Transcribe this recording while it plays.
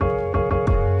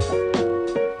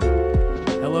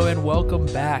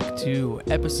welcome back to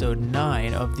episode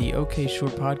 9 of the OK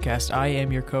Short podcast. I am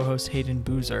your co-host Hayden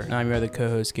Boozer. And I'm your other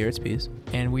co-host Garrett Spees.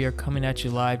 And we are coming at you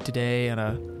live today on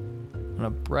a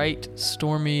bright,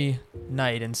 stormy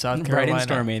night in South Carolina. Bright and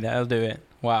stormy, that'll do it.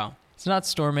 Wow. It's not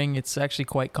storming, it's actually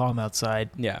quite calm outside.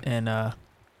 Yeah. And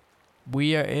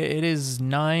it is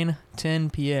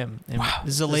 9:10 p.m. And wow.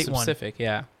 This is a late one. Specific,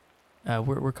 yeah.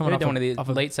 We're coming off off one of the off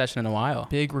a late session in a while.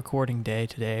 Big recording day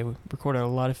today. We recorded a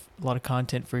lot of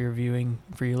content for your viewing,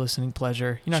 for your listening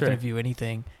pleasure. You're not Sure. going to view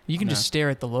anything. You can just stare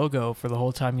at the logo for the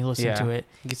whole time you listen to it.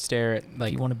 You can stare at,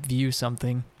 If you want to view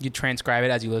something, you transcribe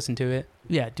it as you listen to it.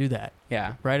 yeah, do that.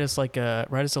 Yeah. Write us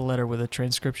a letter with a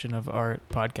transcription of our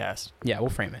podcast. Yeah,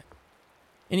 we'll frame it.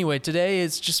 Anyway, today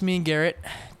it's just me and Garrett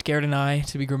and I,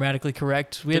 to be grammatically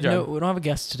correct. We don't have a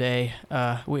guest today.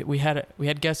 We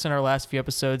had guests in our last few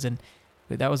episodes, and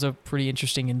that was a pretty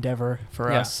interesting endeavor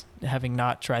for us, having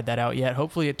not tried that out yet.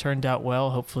 Hopefully it turned out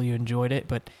well. Hopefully you enjoyed it,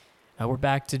 but we're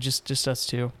back to just us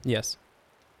two. Yes.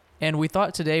 And we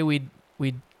thought today we'd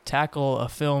tackle a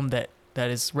film that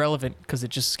is relevant because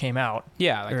it just came out.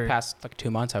 Yeah, the past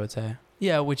 2 months, I would say.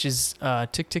 Yeah, which is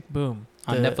Tick, Tick, Boom.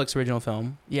 On Netflix original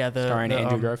film. Yeah, starring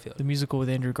Andrew Garfield. The musical with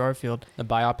Andrew Garfield. A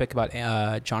biopic about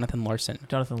Jonathan Larson.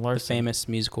 The famous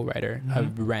musical writer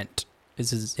of Rent.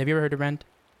 Have you ever heard of Rent?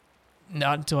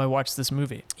 Not until I watched this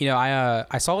movie. You know,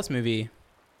 I saw this movie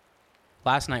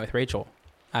last night with Rachel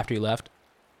after you left.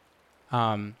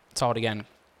 Saw it again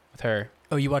with her.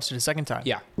 Oh, you watched it a second time?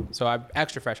 Yeah. So I'm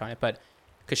extra fresh on it, but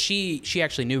because she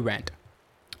actually knew Rent.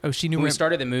 Oh, she knew when Rent. We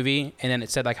started the movie, and then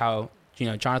it said how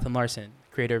Jonathan Larson,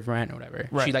 creator of Rent or whatever.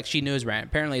 Right. She knows Rent.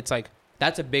 Apparently, it's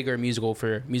that's a bigger musical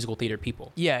for musical theater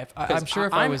people. Yeah, I'm sure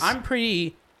I'm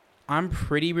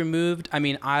pretty removed. I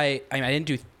mean, I didn't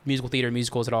do musical theater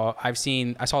musicals at all. I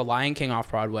saw Lion King off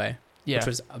Broadway, which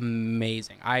was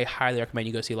amazing. I highly recommend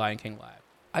you go see Lion King live.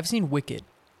 I've seen Wicked.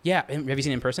 Yeah, have you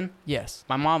seen it in person? Yes.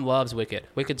 My mom loves Wicked.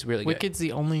 Wicked's really good. Wicked's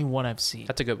the only one I've seen.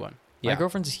 That's a good one. Yeah. My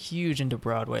girlfriend's huge into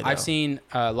Broadway, though. I've seen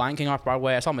Lion King off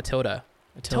Broadway. I saw Matilda.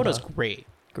 Matilda's great.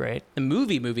 Great. The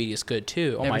movie is good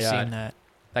too. Oh my god. Never seen that.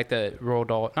 Like the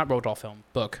not Roald Dahl film,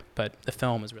 book, but the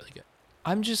film is really good.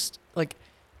 I'm just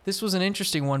this was an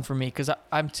interesting one for me because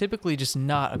I'm typically just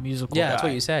not a musical guy. Yeah, that's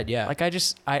what you said. Yeah.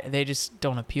 They just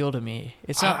don't appeal to me.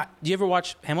 It's not. Do you ever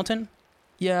watch Hamilton?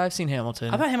 Yeah, I've seen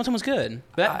Hamilton. I thought Hamilton was good.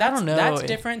 But I don't know. That's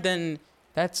different than.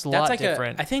 That's a lot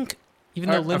different. I think. Even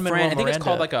though Lin-Manuel Miranda, I think it's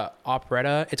called a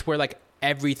operetta. It's where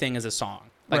everything is a song.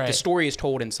 The story is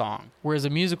told in song. Whereas a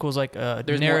musical is a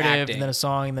There's narrative and then a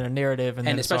song and then a narrative and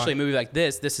then especially a movie like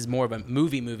this is more of a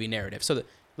movie narrative. So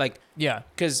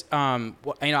because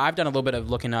I've done a little bit of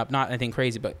looking up, not anything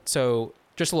crazy, but so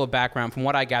just a little background from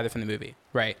what I gathered from the movie,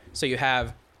 right? So you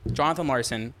have Jonathan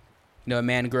Larson, a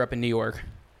man who grew up in New York,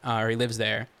 or he lives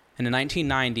there, and in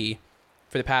 1990,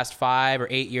 for the past 5 or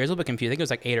 8 years, a little bit confused. I think it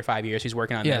was 8 or 5 years. He's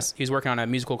working on this. He was working on a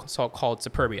musical called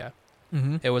Superbia.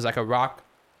 Mm-hmm. It was a rock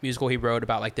musical he wrote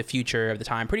about the future of the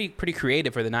time. Pretty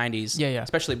creative for the 90s. Yeah.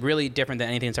 Especially really different than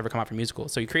anything that's ever come out from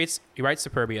musicals. So he writes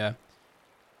Superbia.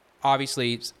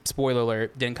 Obviously, spoiler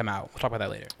alert, didn't come out. We'll talk about that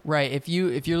later. Right. If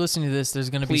you're listening to this, there's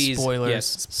going to be spoilers.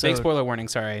 Yes. So big spoiler warning.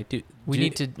 Sorry. We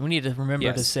need to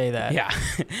remember to say that.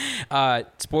 Yeah.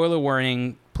 Spoiler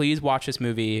warning. Please watch this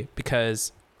movie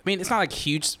because it's not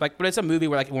huge, but it's a movie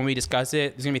where when we discuss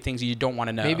it, there's gonna be things you don't want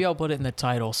to know. Maybe I'll put it in the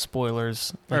title,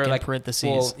 spoilers, or in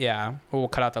parentheses. We'll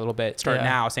cut out that little bit. Start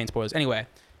now saying spoilers. Anyway,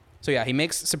 so he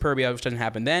makes Superbia, which doesn't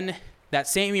happen. Then that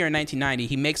same year in 1990,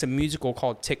 he makes a musical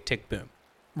called Tick, Tick, Boom.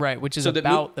 Right, which is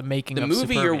about the making of Superbia. The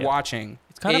movie you're watching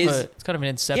it's kind of an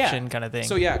Inception kind of thing.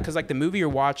 So because the movie you're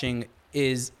watching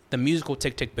is the musical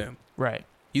Tick, Tick, Boom. Right.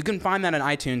 You can find that on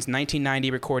iTunes,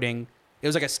 1990 recording. It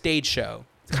was a stage show.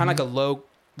 It's kind of a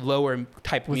lower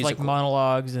type with musical.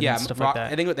 Monologues and stuff like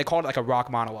that. I think they called it a rock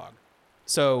monologue.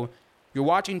 So you're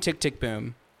watching Tick, Tick,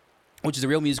 Boom, which is a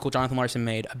real musical Jonathan Larson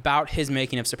made about his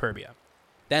making of Superbia.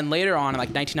 Then later on, in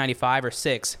 1995 or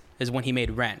 6, is when he made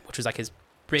Rent, which was his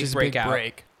breakout. Big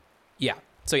break. Yeah.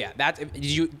 So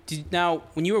now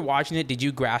when you were watching it, did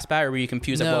you grasp that, or were you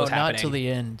confused of what was happening? No, not till the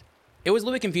end. It was a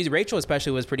little bit confused. Rachel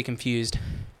especially was pretty confused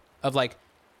of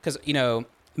because the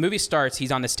movie starts,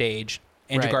 he's on the stage.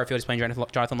 Andrew Garfield is playing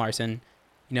Jonathan Larson,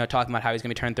 talking about how he's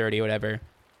going to turn 30 or whatever.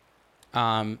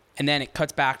 And then it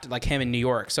cuts back to him in New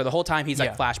York. So the whole time he's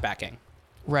flashbacking.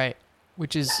 Right.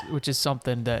 Which is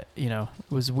something that,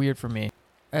 was weird for me.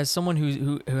 As someone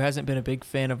who hasn't been a big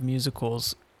fan of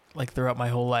musicals throughout my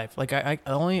whole life. The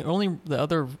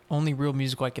only real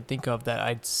musical I could think of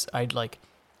that I'd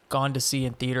gone to see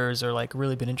in theaters or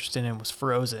really been interested in was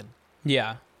Frozen.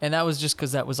 Yeah. And that was just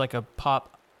cuz that was a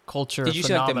pop culture. Did you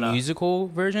see like the musical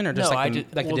version or just like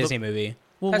the Disney movie?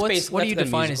 Well, what do you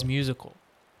define as musical?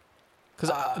 Because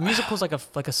a musical is like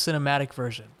a cinematic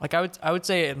version. Like I would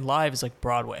say in live is like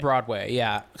Broadway. Broadway,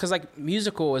 yeah. Because like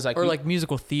musical is like like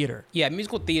musical theater. Yeah,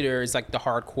 musical theater is like the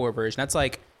hardcore version. That's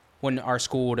like when our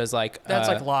school does like that's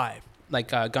like live,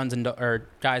 like or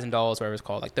Guys and Dolls, whatever it's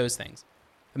called, like those things.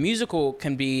 A musical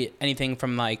can be anything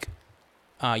from like,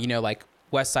 like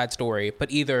West Side Story, but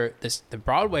either the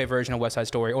Broadway version of West Side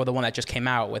Story or the one that just came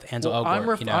out with Ansel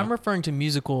Elgort. I'm referring to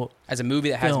musical as a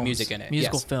movie that has music in it.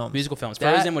 Musical films. Musical films.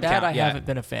 Frozen would count. I haven't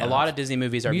been a fan. A lot of Disney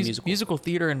movies are musical. Musical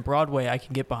theater and Broadway I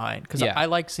can get behind because I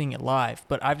like seeing it live,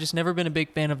 but I've just never been a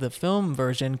big fan of the film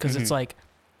version because it's like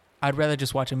I'd rather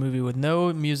just watch a movie with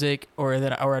no music or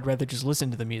I'd rather just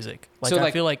listen to the music. Like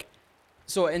I feel like.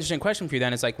 So an interesting question for you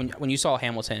then is like when you saw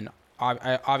Hamilton,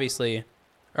 obviously.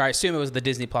 Or I assume it was the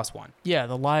Disney Plus one. Yeah,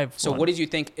 the live So one. what did you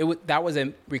think? That was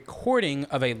a recording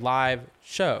of a live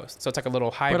show. So it's like a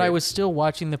little hybrid. But I was still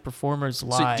watching the performers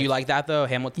live. So do you like that though,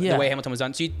 Hamilton? Yeah. The way Hamilton was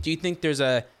done? So do you think there's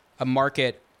a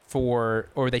market for,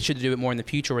 or they should do it more in the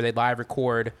future where they live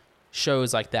record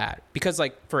shows like that? Because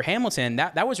like for Hamilton,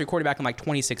 that was recorded back in like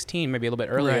 2016, maybe a little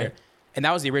bit earlier. Right. And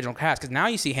that was the original cast. Because now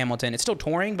you see Hamilton, it's still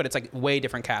touring, but it's like way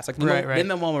different cast. Like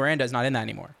Lin-Manuel Miranda is not in that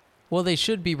anymore. Well, they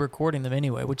should be recording them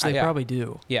anyway, which they probably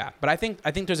do. Yeah, but I think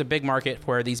there's a big market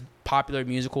for these popular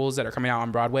musicals that are coming out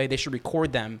on Broadway. They should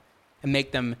record them and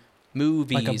make them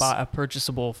movies, like a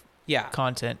purchasable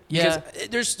content. Yeah,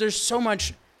 because there's so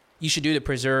much you should do to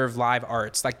preserve live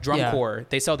arts, like drum corps.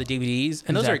 They sell the DVDs,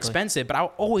 and those are expensive, but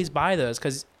I'll always buy those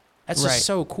because that's just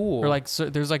so cool. Or like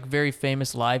there's like very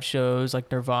famous live shows, like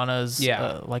Nirvana's,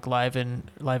 like live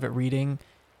at Reading,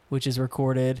 which is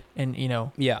recorded, and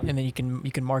and then you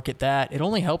can market that. It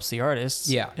only helps the artists.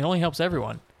 Yeah, it only helps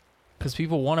everyone because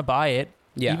people want to buy it.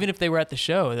 Yeah, even if they were at the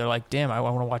show, they're like, "Damn, I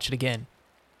want to watch it again."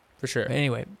 For sure. But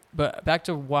anyway, but back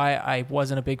to why I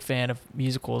wasn't a big fan of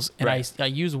musicals, and I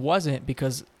use wasn't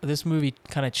because this movie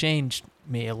kind of changed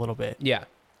me a little bit. Yeah,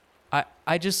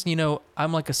 I just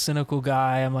I'm like a cynical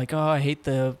guy. I'm like, oh, I hate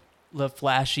the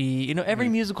flashy. Every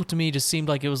musical to me just seemed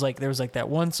like it was like there was like that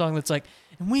one song that's like,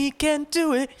 and we can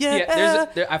do it, yeah.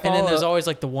 And then there's always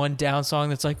like the one down song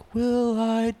that's like, will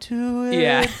I do it?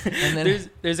 Yeah. And then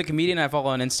there's a comedian I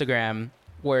follow on Instagram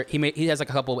where he has like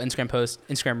a couple of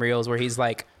Instagram reels where he's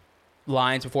like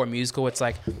lines before a musical. It's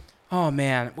like, oh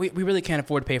man, we really can't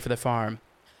afford to pay for the farm.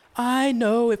 I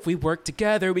know if we work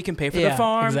together, we can pay for the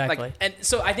farm. Exactly. Like, and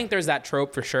so I think there's that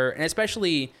trope for sure, and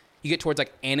especially you get towards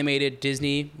like animated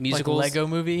Disney musicals, like Lego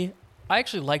Movie. I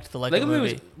actually liked the Lego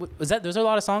Movie. Was that? There's a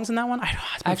lot of songs in that one. I don't know.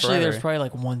 Actually, there's probably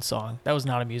like one song that was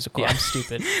not a musical. I'm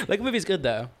stupid. Lego Movie's good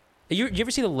though. You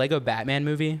ever see the Lego Batman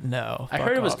movie? No. I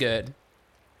heard it was good.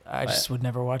 I just would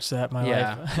never watch that in my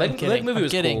life. Lego Movie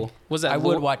was cool. Was that? I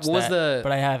would watch that,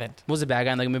 but I haven't. What was the bad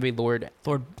guy in Lego Movie?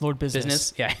 Lord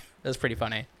Business. Yeah, that was pretty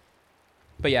funny.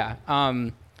 But yeah,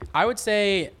 I would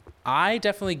say I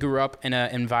definitely grew up in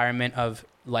an environment of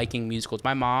liking musicals.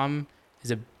 My mom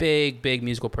is a big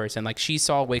musical person. Like she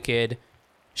saw Wicked.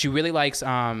 She really likes she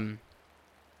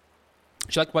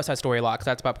liked West Side Story a lot because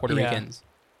that's about Puerto Ricans.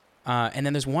 And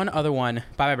then there's one other one,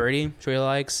 Bye Bye Birdie, she really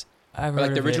likes. I've heard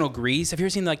like the original Grease. Have you ever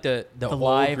seen like the old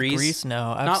live Grease?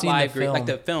 No, I've not seen live the film. Grease, like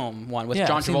the film one with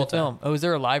John Travolta. The film. Oh, is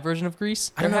there a live version of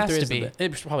Grease? I don't know if there has is. to be.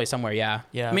 It's probably somewhere. Yeah.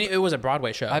 Yeah. I mean, it was a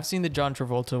Broadway show. I've seen the John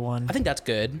Travolta one. I think that's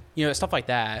good. Stuff like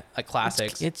that, like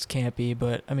classics. It's campy,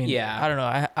 but I mean, I don't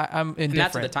know. I'm indifferent. And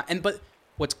that's at the time. But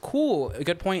what's cool, a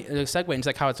good point, a segue into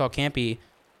like how it's all campy.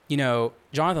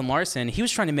 Jonathan Larson, he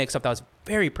was trying to make stuff that was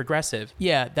very progressive.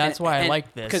 Yeah, that's why I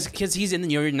like this. Because he's in the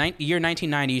year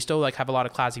 1990, you still like have a lot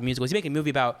of classic musicals. He's making a movie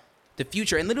about the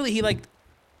future, and literally he like,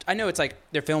 I know it's like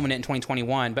they're filming it in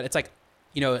 2021, but it's like,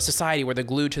 a society where they're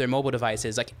glued to their mobile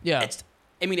devices. Like, if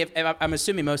I'm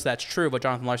assuming most of that's true of what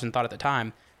Jonathan Larson thought at the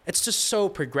time. It's just so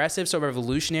progressive, so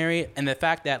revolutionary, and the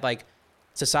fact that like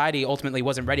society ultimately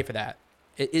wasn't ready for that.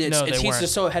 He's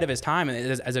just so ahead of his time,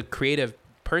 and as a creative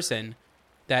person,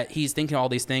 that he's thinking all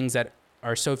these things that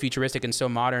are so futuristic and so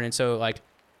modern and so like,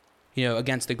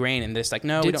 against the grain. And this like,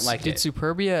 no, we don't like it. Did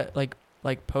Superbia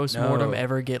like post-mortem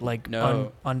ever get like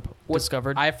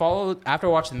undiscovered? I followed after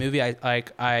watching the movie.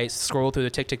 I scrolled through the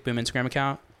Tick Tick Boom Instagram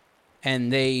account,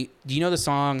 and do you know the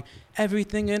song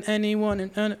 "Everything and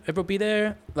Anyone and It Will Be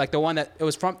There"? Like the one that it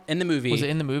was from in the movie. Was it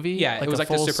in the movie? Yeah, it was like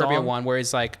the Superbia one where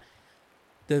it's like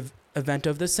the event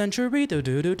of the century will be there.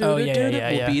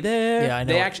 Yeah, I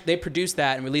know. They produced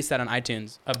that and released that on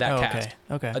iTunes of that cast.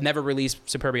 Okay. A never released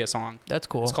Superbia song. That's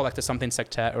cool. It's called like the Something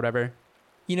Sextet or whatever.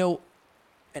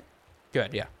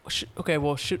 Good, yeah. Okay,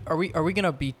 well, we're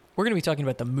gonna be talking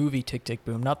about the movie Tick, Tick,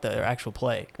 Boom, not the actual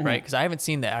play, right? Because I haven't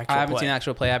seen the actual. I haven't seen the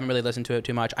actual play. I haven't really listened to it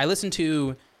too much.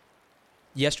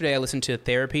 Yesterday I listened to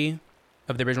Therapy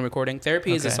of the original recording.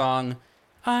 Therapy is a song.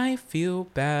 I feel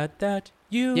bad that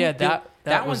you. Yeah,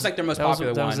 that one's like their most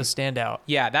popular one. That was a standout.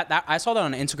 Yeah, that I saw that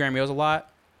on Instagram Reels a lot.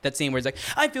 That scene where it's like,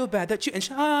 I feel bad that you and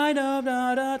shine up,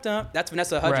 da, da, da. That's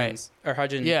Vanessa Hudgens. Right. Or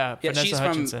Hudgens. Yeah, Vanessa she's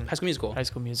Hutchinson. From High School Musical. High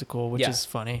School Musical, which is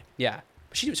funny. Yeah.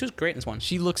 She was great in this one.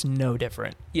 She looks no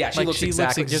different. Yeah, she looks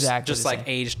exactly just like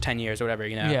aged 10 years or whatever,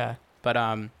 you know? Yeah. But,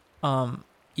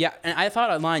 yeah, and I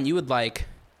thought online you would like,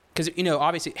 because, you know,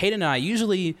 obviously, Hayden and I,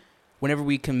 usually, whenever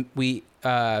we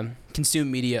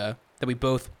consume media that we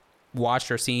both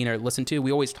watched or seen or listened to,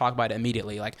 we always talk about it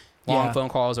immediately, like long phone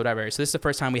calls or whatever. So this is the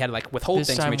first time we had to like withhold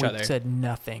things from each other. Said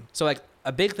nothing. So like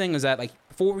a big thing was that like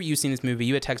before you seen this movie,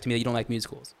 you had texted me that you don't like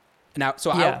musicals. Now,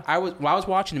 so I was while I was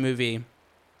watching the movie,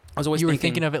 I was always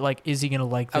thinking of it like, is he gonna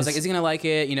like this? I was like, is he gonna like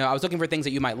it? You know, I was looking for things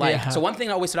that you might like. Yeah. So one thing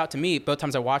that always stood out to me both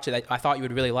times I watched it, that I thought you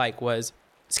would really like, was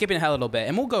skipping ahead a little bit,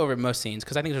 and we'll go over most scenes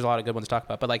because I think there's a lot of good ones to talk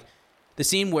about. But like the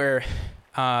scene where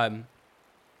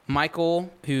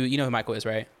Michael, who you know who Michael is,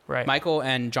 right? Right. Michael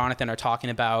and Jonathan are talking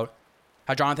about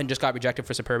how Jonathan just got rejected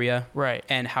for Superbia. Right.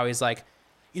 And how he's like,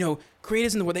 you know,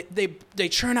 creators in the world, they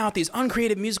churn out these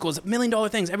uncreative musicals, $1 million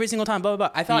things every single time, blah, blah,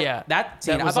 blah. I thought that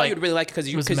scene, I thought you would really like it because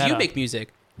you make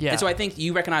music. Yeah. And so I think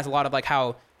you recognize a lot of like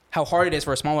how hard it is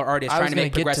for a smaller artist trying to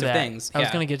make progressive things. I was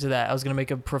going to get to that. I was going to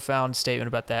make a profound statement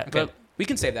about that. Okay. But we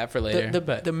can save that for later.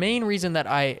 The main reason that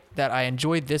I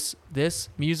enjoyed this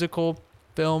musical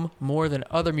film more than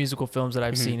other musical films that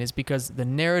I've seen is because the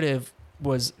narrative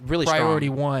was really priority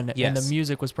strong. One, and the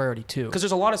music was priority two. Because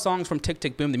there's a lot of songs from Tick,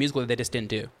 Tick, Boom, the musical, that they just didn't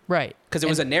do. Right. Because it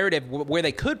was a narrative where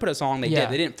they could put a song, they did.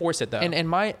 They didn't force it, though. And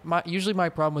my usually my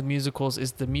problem with musicals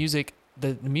is the music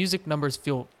numbers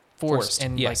feel forced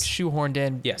and like shoehorned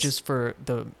in just for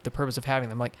the purpose of having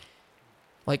them. Like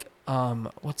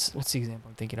what's the example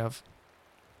I'm thinking of?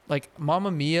 Like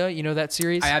Mamma Mia, you know that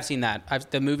series? I have seen that.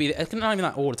 The movie, it's not even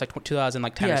that old. It's like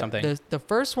 2010 or something. The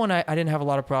first one I didn't have a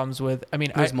lot of problems with. I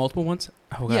mean, there's multiple ones.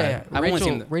 Oh god. Yeah. I've only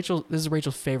seen Rachel. This is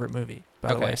Rachel's favorite movie,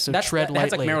 by the way. So tread lightly. It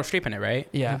has like Meryl Streep in it, right?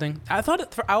 Yeah. I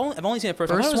thought I've only seen the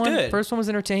first one. It was good. First one was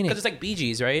entertaining because it's like Bee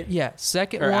Gees, right? Yeah.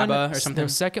 Second or one, ABBA or something. The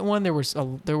second one, there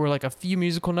were like a few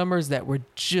musical numbers that were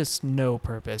just no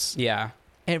purpose. Yeah.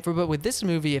 But with this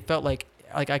movie, it felt like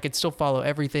I could still follow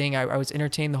everything. I was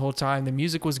entertained the whole time. The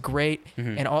music was great,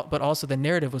 but also the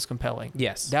narrative was compelling.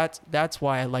 Yes, that's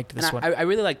why I liked this one. I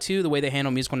really like too the way they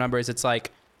handle musical numbers. It's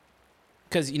like,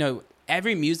 because you know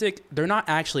every music they're not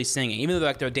actually singing, even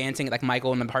though they're dancing like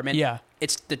Michael in the apartment. Yeah,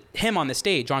 it's him on the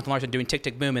stage, Jonathan Larson doing Tick,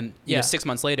 Tick, Boom, and you know 6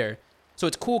 months later. So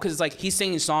it's cool because it's like he's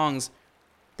singing songs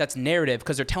that's narrative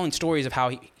because they're telling stories of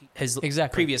how his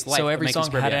previous life. So every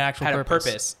song had an actual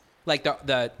purpose. Like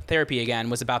the Therapy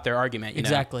again was about their argument, you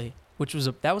know? Which was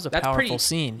a powerful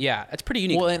scene. Yeah, it's pretty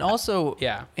unique. Well, and also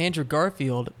Andrew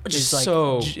Garfield is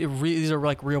like these are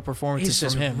like real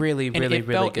performances from him. Really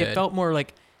good. It felt more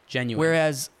like genuine.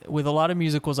 Whereas with a lot of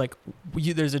musicals, like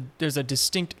there's a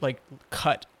distinct like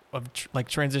cut of like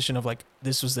transition of like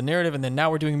this was the narrative and then now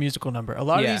we're doing a musical number. A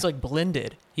lot of these like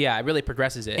blended. Yeah, it really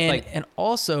progresses it. And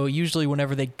also usually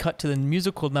whenever they cut to the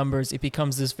musical numbers, it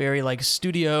becomes this very like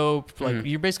studio, like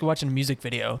you're basically watching a music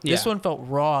video. Yeah. This one felt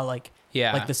raw, like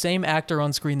the same actor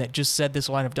on screen that just said this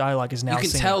line of dialogue is now singing.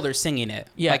 You can tell they're singing it.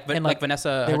 Yeah, like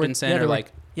Vanessa Hudgenson or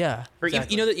like or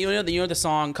exactly. you know the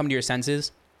song "Come to Your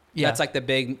Senses." Yeah, that's like the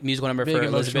big musical number for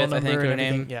Elizabeth, I think, her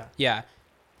name. Yeah.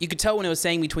 You could tell when it was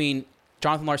saying between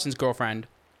Jonathan Larson's girlfriend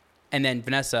and then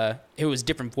Vanessa, it was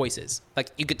different voices. Like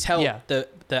you could tell the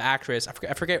actress,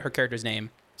 I forget her character's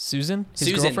name. His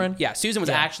girlfriend? Yeah, Susan was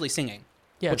actually singing,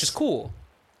 which is cool.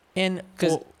 And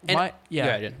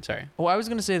sorry. Well, I was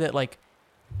gonna say that like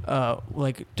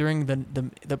during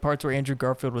the parts where Andrew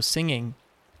Garfield was singing,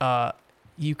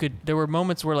 there were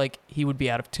moments where like he would be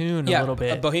out of tune a little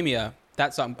bit. Bohemia,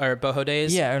 that song, or Boho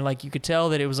Days. Yeah, and like you could tell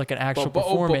that it was like an actual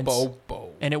performance.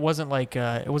 And it wasn't like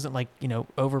you know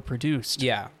overproduced.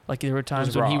 Yeah, like there were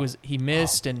times when he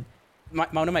missed and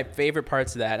one of my favorite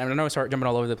parts of that. I know I start jumping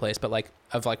all over the place, but like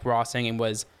of like raw singing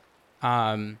was,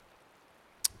 I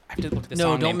have to look at the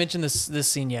song. No, don't mention this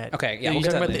scene yet. Okay, yeah, we'll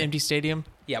talking about the empty stadium.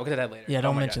 Yeah, we'll get to that later. Yeah,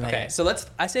 don't mention that. Okay, yet. so let's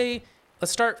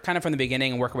start kind of from the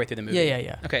beginning and work our way through the movie.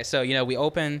 Yeah. Okay, so you know we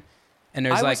open and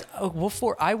there's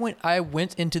I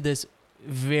went into this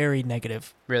very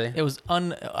negative. Really? It was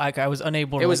I was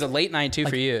unable to. It was a late night too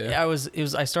for you.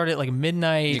 I started at like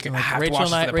midnight. And like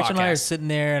Rachel and I are sitting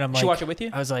there and I'm like, she watched it with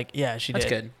you? I was like, yeah, she did. That's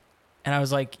good. And I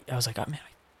was like, oh man, I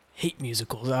hate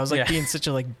musicals. I was like being such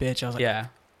a like bitch. I was like,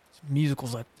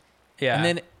 musicals.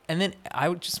 Yeah. And then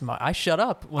I shut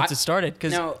up once it started.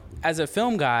 Cause now, as a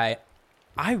film guy,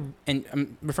 and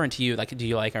I'm referring to you, like, do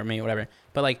you like or me or whatever,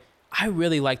 but like, I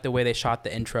really like the way they shot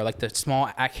the intro, like the small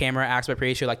camera aspect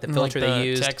ratio, like the filter like they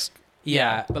used. Text.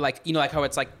 Yeah, but like, you know, like how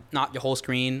it's like not your whole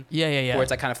screen. Yeah. Where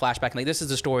it's like kind of flashback. Like, this is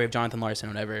the story of Jonathan Larson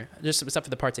or whatever. Just except for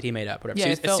the parts that he made up, whatever.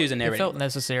 Yeah, it's Susan narrating. It felt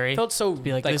necessary. It felt so to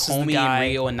be like this homey is the guy.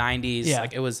 and real and 90s. Yeah.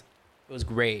 Like, it was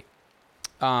great.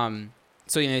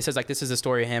 So, you know, he says like, this is the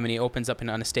story of him, and he opens up on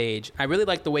a stage. I really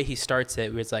like the way he starts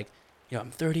it, where it's like, you know,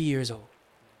 I'm 30 years old.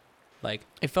 Like,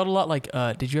 it felt a lot like,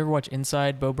 did you ever watch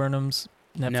Inside, Bo Burnham's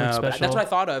Netflix special? That's what I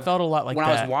thought of. It felt a lot like when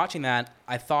that. I was watching that,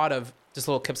 I thought of just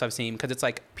little clips I've seen, because it's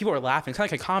like, people are laughing. It's kind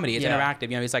of like a comedy. It's interactive.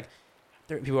 You know, it's like,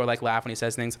 people are like laugh when he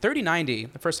says things. 3090,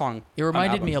 the first song. It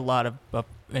reminded me a lot of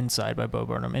Inside by Bo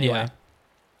Burnham. Anyway. Yeah.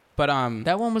 But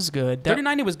that one was good.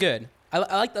 3090 was good.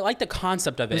 I like the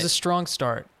concept of it. It was a strong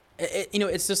start. You know,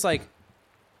 it's just like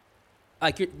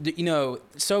you know,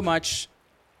 so much.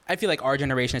 I feel like our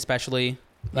generation, especially,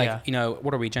 like, you know,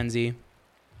 what are we, Gen Z?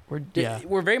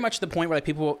 We're very much at the point where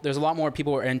like there's a lot more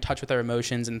people are in touch with their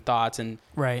emotions and thoughts and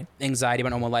anxiety about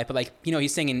normal life. But like, you know,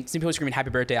 he's singing, some people screaming "Happy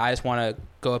Birthday," I just want to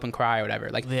go up and cry or whatever.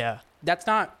 Like, that's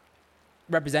not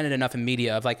represented enough in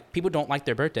media. Of like, people don't like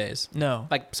their birthdays. No,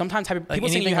 like sometimes people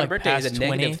singing you "Happy Birthday" is a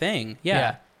negative thing.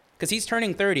 Yeah, because he's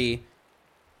turning 30.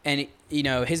 And, you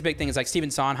know, his big thing is like Stephen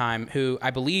Sondheim, who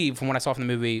I believe, from what I saw from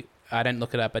the movie, I didn't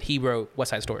look it up, but he wrote West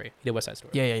Side Story. He did West Side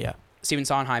Story. Yeah. Stephen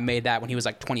Sondheim made that when he was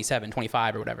like 27,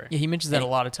 25 or whatever. Yeah, he mentions that a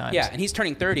lot of times. Yeah, and he's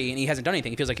turning 30 and he hasn't done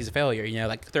anything. He feels like he's a failure, you know,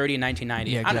 like 30 in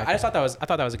 1990. Yeah, exactly. I just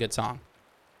thought that was a good song.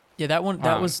 Yeah, that one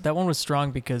was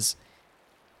strong because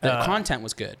the content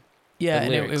was good. Yeah,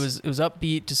 and it was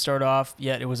upbeat to start off,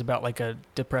 yet it was about like a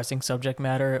depressing subject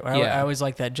matter. I always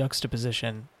like that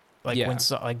juxtaposition. Like when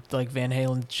like Van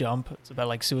Halen Jump, it's about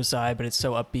like suicide, but it's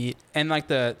so upbeat. And like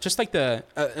a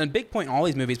big point in all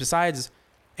these movies, besides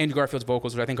Andrew Garfield's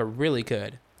vocals, which I think are really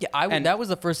good. Yeah, that was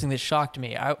the first thing that shocked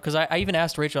me. Because I even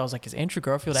asked Rachel, I was like, is Andrew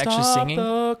Garfield actually singing?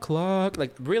 Stop the clock.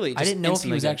 Like, really, just I didn't know if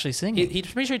he was actually singing. He's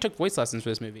pretty sure he took voice lessons for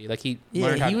this movie. Like, he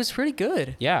was pretty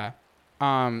good. Yeah.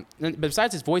 But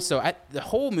besides his voice, though, the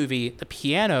whole movie, the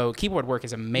piano keyboard work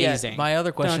is amazing. Yeah, my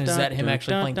other question is that him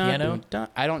actually playing piano?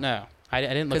 I don't know. I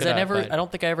didn't look it up. Because I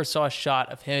don't think I ever saw a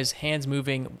shot of his hands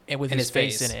moving with his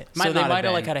face in it. So they might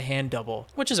have like had a hand double,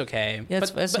 which is okay. Yeah,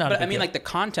 it's not. But I mean, like the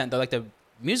content, though, like the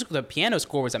the piano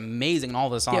score was amazing in all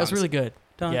the songs. Yeah, it was really good.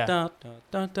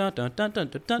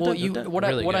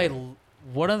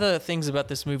 One of the things about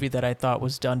this movie that I thought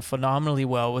was done phenomenally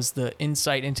well was the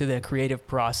insight into the creative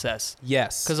process.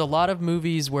 Yes. Because a lot of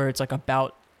movies where it's like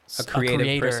about a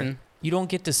creative person, you don't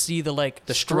get to see the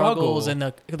struggles and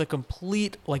the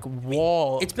complete like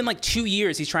wall. It's been like 2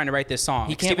 years he's trying to write this song.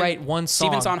 He can't write one song.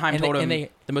 Stephen Sondheim told him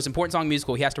the most important song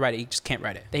musical, he has to write it. He just can't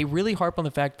write it. They really harp on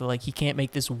the fact that like he can't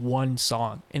make this one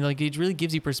song, and like it really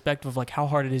gives you perspective of like how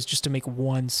hard it is just to make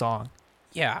one song.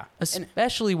 Yeah,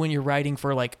 especially when you're writing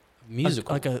for like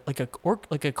musical, like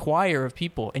a choir of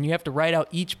people, and you have to write out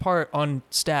each part on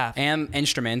staff and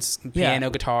instruments,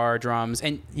 piano, guitar, drums,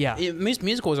 and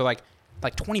musicals are like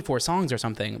 24 songs or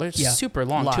something. They're super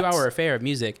long, 2-hour affair of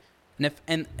music.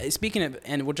 And speaking of,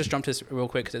 and we'll just jump to this real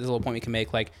quick because there's a little point we can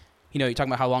make. Like, you know, you're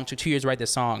talking about how long it took 2 years to write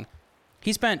this song.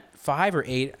 He spent 5 or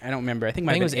 8, I don't remember. I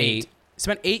think it was 8. He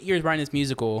spent 8 years writing this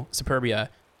musical, Superbia,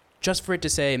 just for it to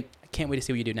say, I can't wait to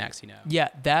see what you do next, you know? Yeah,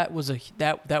 that's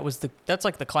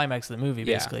like the climax of the movie,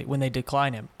 basically, when they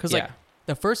decline him. Because like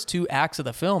the first 2 acts of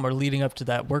the film are leading up to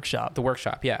that workshop. The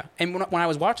workshop, yeah. And when I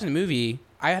was watching the movie,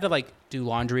 I had to like do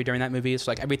laundry during that movie.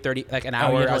 So like every 30, like an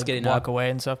hour, I was getting walk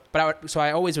away and stuff. But so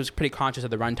I always was pretty conscious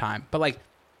of the runtime. But like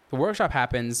the workshop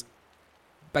happens,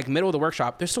 like middle of the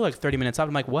workshop, there's still like 30 minutes up.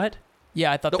 I'm like, what?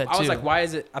 Yeah, I thought that too. I was like, why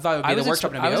is it? I thought it would be the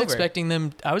workshop to be over.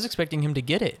 I was expecting him to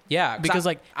get it. Yeah, because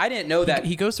I didn't know that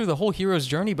he goes through the whole hero's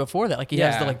journey before that. Like he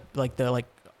has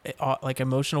the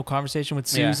emotional conversation with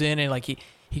Susan, and like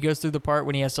he goes through the part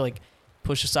when he has to like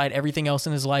push aside everything else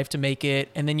in his life to make it.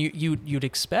 And then you'd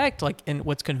expect, like, in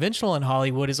what's conventional in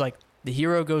Hollywood is like the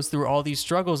hero goes through all these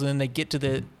struggles and then they get to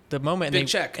the moment and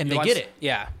they get it.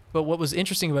 Yeah. But what was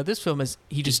interesting about this film is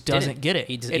he just doesn't get it.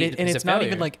 And it's not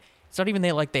even like, it's not even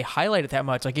they highlight it that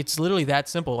much. Like it's literally that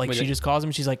simple. Like she just calls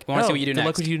him. She's like, I want to see what you do next.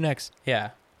 Look what you do next.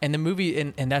 Yeah. And the movie,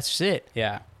 and that's just it.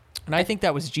 Yeah. And I think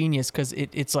that was genius because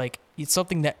it's like, it's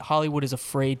something that Hollywood is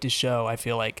afraid to show. I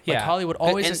feel like Hollywood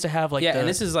always has to have like and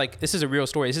this is a real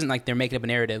story. This isn't like they're making up a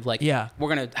narrative. Like we're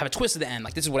gonna have a twist at the end.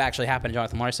 Like this is what actually happened to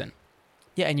Jonathan Larson.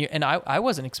 Yeah, and I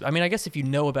wasn't. I mean, I guess if you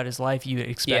know about his life, you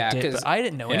expect it. But I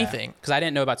didn't know anything because I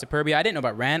didn't know about Superbia. I didn't know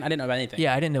about Rent. I didn't know about anything.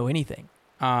 Yeah, I didn't know anything.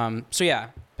 So yeah,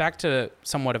 back to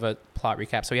somewhat of a plot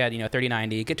recap. So he had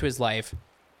 3090 get to his life.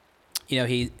 So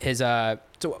an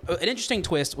interesting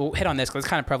twist. We'll hit on this because it's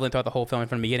kind of prevalent throughout the whole film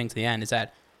from the beginning to the end. Is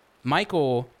that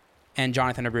Michael and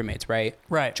Jonathan are roommates, right?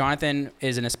 Right. Jonathan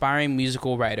is an aspiring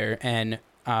musical writer, and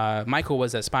Michael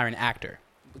was an aspiring actor.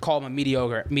 Call him a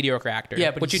mediocre actor.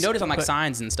 Yeah, but which you notice on like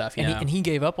signs and stuff. And he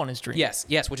gave up on his dream.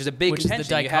 Yes, which is a big contention. Which is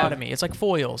the dichotomy. It's like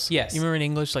foils. Yes. You remember in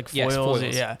English, like foils? Yes,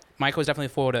 foils. Yeah. Michael is definitely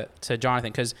foil to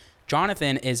Jonathan because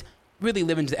Jonathan is really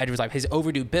living to the edge of his life. His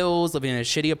overdue bills, living in a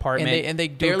shitty apartment, and they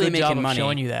do barely a good making job money. of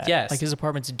showing you that. Yes, like his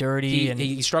apartment's dirty, and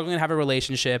he's struggling to have a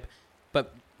relationship.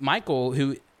 But Michael,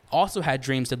 who also had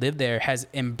dreams to live there, has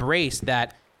embraced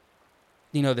that.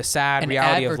 The sad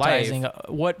reality of life.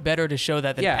 What better to show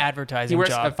that than advertising? He works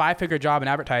job. a 5-figure job in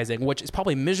advertising, which is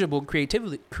probably miserable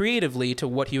creatively to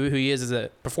what who he is as a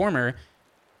performer.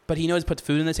 But he knows he puts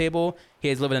food on the table. He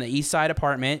has lived in an East Side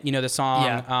apartment. The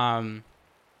song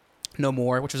No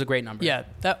More, which was a great number. Yeah,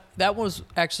 that was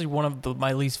actually one of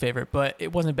my least favorite, but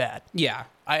it wasn't bad. Yeah.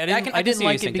 I didn't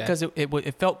like it because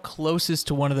it felt closest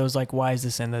to one of those, like, why is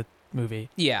this in the movie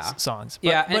songs.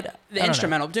 But the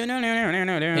instrumental.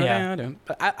 Yeah.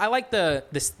 But I like the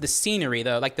scenery,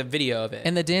 though, like the video of it.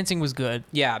 And the dancing was good.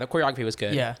 Yeah, the choreography was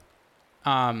good. Yeah.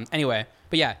 Anyway,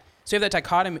 but yeah. So you have that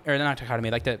dichotomy, or not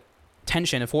dichotomy, like the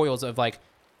tension of foils of like,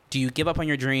 do you give up on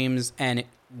your dreams and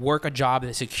work a job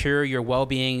to secure your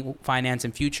well-being, finance,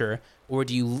 and future, or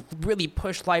do you really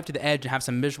push life to the edge and have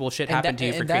some miserable shit happen to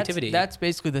you for creativity? That's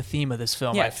basically the theme of this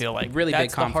film. I feel like really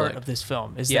that's big conflict. The heart of this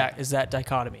film is that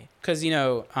dichotomy. Because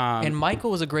and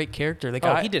Michael was a great character. The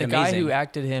guy, he did the amazing. guy who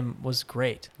acted him was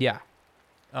great. Yeah.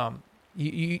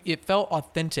 It felt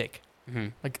authentic. Mm-hmm.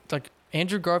 Like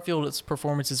Andrew Garfield's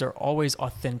performances are always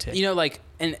authentic.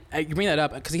 And you bring that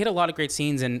up because he had a lot of great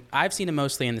scenes, and I've seen him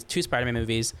mostly in the 2 Spider-Man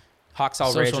movies.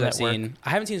 Hacksaw Ridge, that scene.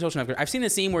 I haven't seen Social Network. I've seen the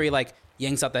scene where he like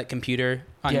yanks out that computer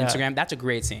on Instagram. That's a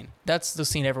great scene. That's the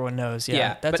scene everyone knows.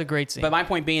 Yeah, that's a great scene. But my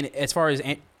point being, as far as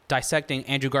dissecting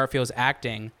Andrew Garfield's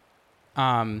acting,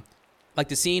 like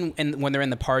the scene when they're in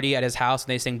the party at his house and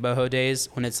they sing Boho Days,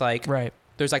 when it's like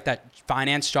there's like that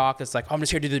finance jock that's like, oh, I'm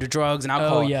just here to do the drugs and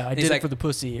alcohol. Oh yeah, I did it for the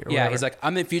pussy. Or whatever. He's like,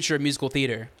 I'm in the future of musical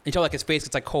theater. Until like his face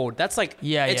gets like cold. That's like,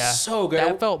 it's so good.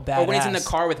 That felt badass. Or when he's in the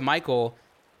car with Michael,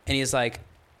 and he's like,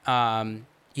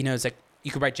 it's like, you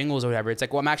could write jingles or whatever. It's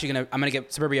like, well, I'm gonna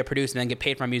get Suburbia produced and then get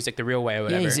paid for my music the real way or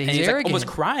whatever. He's and he's like almost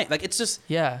crying. Like it's just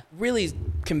really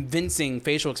convincing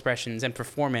facial expressions and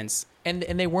performance. And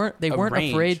they weren't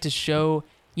afraid to show.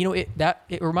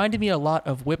 It reminded me a lot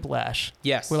of Whiplash.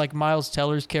 Yes. Where like Miles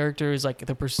Teller's character is like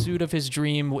the pursuit of his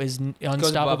dream is unstoppable.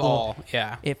 Goes above all.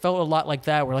 Yeah. It felt a lot like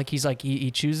that, where like he's like he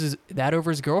chooses that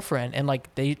over his girlfriend, and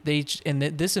like this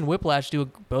and Whiplash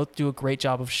both do a great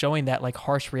job of showing that like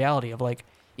harsh reality of like,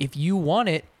 if you want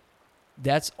it,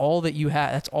 that's all that you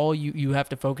have. That's all you have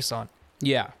to focus on.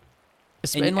 Yeah.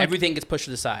 And like, everything gets pushed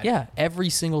to the side. Yeah, every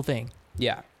single thing.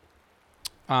 Yeah.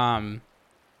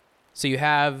 So you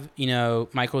have,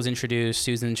 Michael's introduced,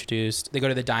 Susan introduced. They go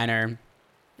to the diner.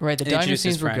 Right, the diner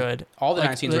scenes were good. All the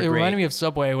diner scenes were great. It reminded me of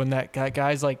Subway when that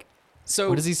guy's like, so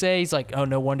what does he say? He's like, oh,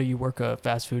 no wonder you work a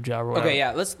fast food job or whatever. Okay,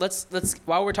 yeah. Let's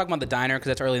while we're talking about the diner, because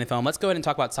that's early in the film, let's go ahead and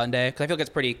talk about Sunday, because I feel like it's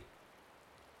pretty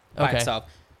by itself.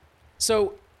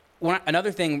 So another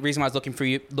reason why I was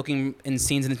looking in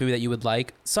scenes in this movie that you would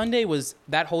like, Sunday was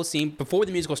that whole scene before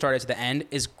the musical started to the end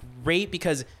is great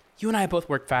because you and I both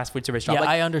worked fast food service jobs. Yeah, like,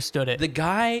 I understood it. The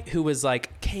guy who was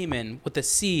like Cayman with the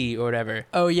C or whatever.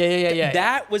 Oh yeah.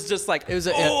 That was just like, it was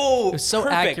so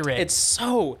perfect. Accurate. It's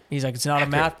so. He's like, it's not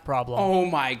accurate. A math problem. Oh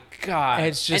my god. And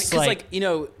it's just like in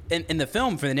the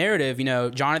film for the narrative,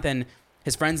 Jonathan,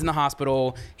 his friend's in the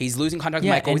hospital. He's losing contact with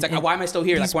Michael. He's like, why am I still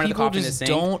here? Like one of the cops in this thing.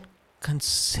 Don't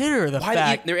consider the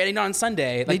fact they're editing on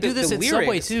Sunday. Like they do this at lyrics.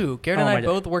 Subway too. Garrett and I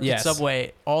both worked at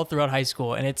Subway all throughout high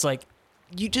school, and it's like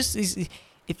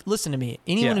listen to me.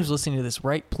 Anyone who's listening to this,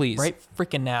 please, right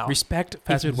freaking now, respect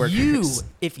fast food workers.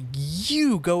 If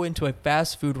you go into a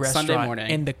fast food restaurant Sunday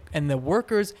morning and the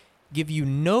workers give you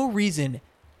no reason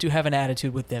to have an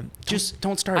attitude with them, just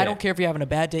don't start. I don't care if you're having a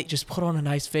bad day. Just put on a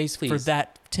nice face please. For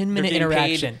that 10-minute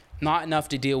interaction. Not enough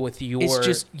to deal with your. It's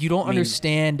just you don't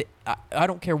understand. I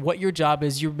don't care what your job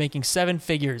is. You're making 7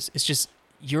 figures. It's just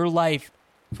your life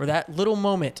for that little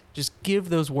moment. Just give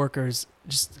those workers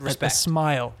just a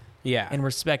smile. Yeah. And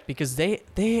respect, because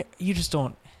you just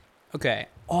don't. Okay.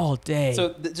 All day.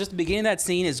 So just the beginning of that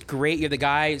scene is great. You have the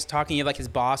guy who's talking. You have like his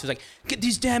boss who's like, get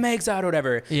these damn eggs out or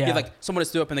whatever. Yeah. You have like someone who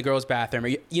stood up in the girls' bathroom. Or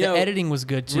the editing was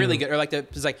good too. Really good. Or like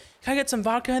it's like, can I get some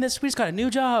vodka in this? We just got a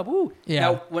new job. Woo.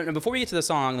 Yeah. Now, before we get to the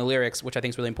song, the lyrics, which I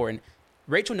think is really important,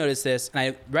 Rachel noticed this, and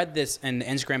I read this in the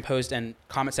Instagram post and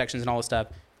comment sections and all this stuff.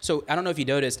 So I don't know if you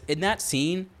noticed in that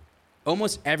scene,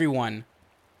 almost everyone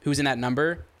who's in that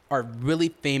number are really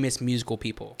famous musical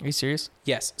people. Are you serious?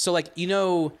 Yes. So like,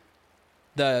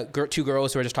 the two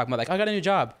girls who were just talking about like, I got a new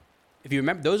job. If you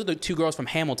remember, those are the two girls from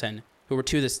Hamilton who were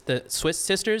the Swiss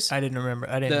sisters. I didn't remember.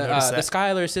 I didn't notice that. The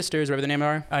Schuyler sisters, whatever their names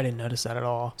are. I didn't notice that at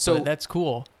all. So but that's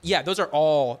cool. Yeah, those are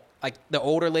all like the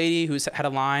older lady who's had a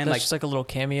line. That's like just like a little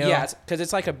cameo. Yeah, because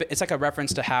it's like a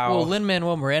reference to how. Well,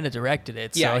 Lin-Manuel Miranda directed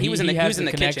it. So yeah, he was in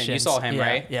the kitchen. You saw him, yeah,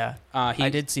 right? Yeah. I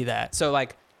did see that. So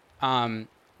like, but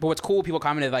what's cool? People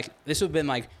commented like this would have been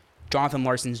like Jonathan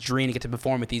Larson's dream to get to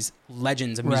perform with these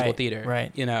legends of musical theater.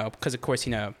 Right. Because of course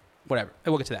whatever.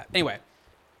 We'll get to that anyway.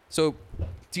 So,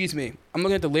 excuse me. I'm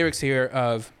looking at the lyrics here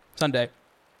of Sunday,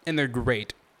 and they're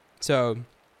great. So,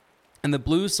 in the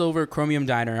blue, silver, chromium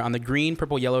diner, on the green,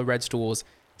 purple, yellow, red stools,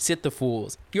 sit the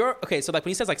fools. So like when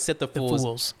he says like sit the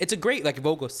fools, it's a great like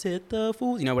vocal, sit the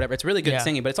fools, whatever. It's really good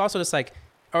singing, but it's also just like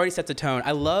already sets a tone.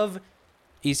 I love,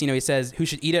 he says, who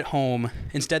should eat at home,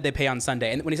 instead they pay on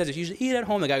Sunday. And when he says you should eat at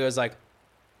home, the guy goes like,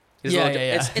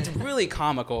 it's really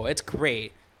comical. It's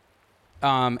great.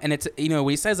 And it's, when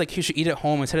he says like you should eat at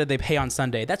home instead of they pay on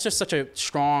Sunday, that's just such a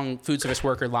strong food service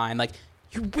worker line. Like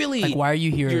you really, like, why are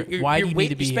you here? Why do you need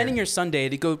to be You're spending here? your Sunday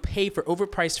to go pay for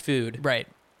overpriced food. Right.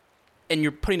 And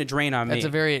you're putting a drain on me. That's a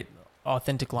very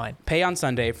authentic line. Pay on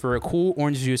Sunday for a cool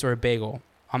orange juice or a bagel.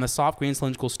 On the soft green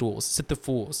cylindrical stools, sit the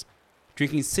fools.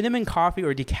 Drinking cinnamon coffee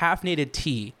or decaffeinated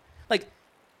tea. Like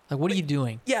what are you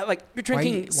doing? Yeah, like you're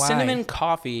drinking cinnamon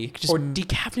coffee or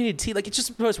decaffeinated tea. Like it's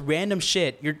just the most random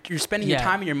shit. You're spending your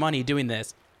time and your money doing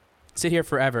this. Sit here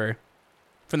forever.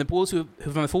 From the fools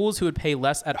who would pay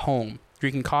less at home,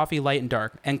 drinking coffee light and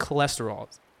dark, and cholesterol.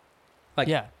 Like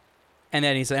yeah. And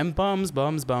then he said, and bums,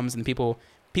 and people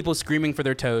screaming for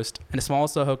their toast in a small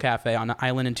Soho cafe on an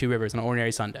island in Two Rivers on an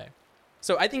ordinary Sunday.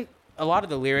 So I think a lot of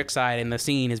the lyric side and the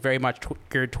scene is very much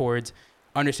geared towards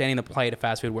understanding the plight of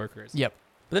fast food workers. Yep.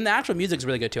 But then the actual music is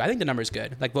really good too. I think the number's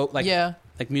good. Like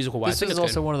musical wise. This is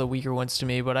also one of the weaker ones to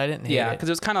me, but I didn't hate it. Yeah, because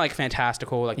it was kind of like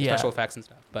fantastical, like special effects and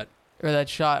stuff. But or that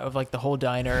shot of like the whole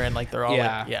diner and like they're all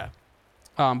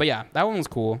But yeah, that one was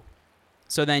cool.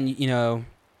 So then rewinding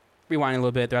a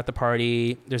little bit, they're at the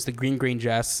party. There's the green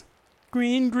dress.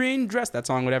 Green dress, that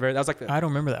song, whatever. That was like I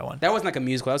don't remember that one. That wasn't like a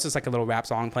musical. That was just like a little rap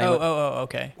song playing.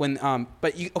 Okay.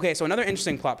 So another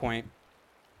interesting plot point.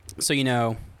 So we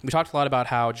talked a lot about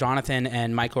how Jonathan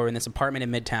and Michael are in this apartment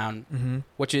in Midtown,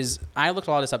 which is, I looked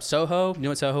a lot of this up. Soho. You know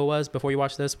what Soho was before you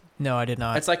watched this? No, I did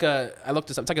not. It's like I looked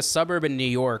this up. It's like a suburb in New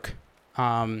York,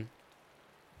 near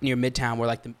Midtown, where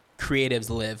like the creatives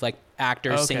live, like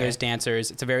actors, singers,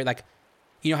 dancers. It's a very like,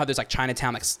 how there's like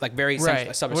Chinatown, like very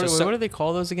right. suburbs. What do they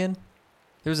call those again?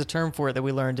 There was a term for it that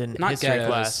we learned in history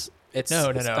class. It's no.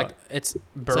 Like, it's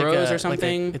boroughs or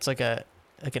something. It's like an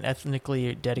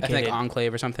ethnically dedicated ethnic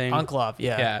enclave or something. Enclave,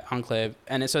 yeah. Yeah, enclave.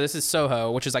 And so this is Soho,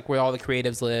 which is like where all the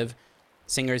creatives live.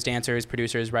 Singers, dancers,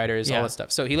 producers, writers, all that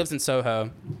stuff. So he lives in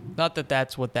Soho. Not that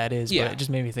that's what that is, but it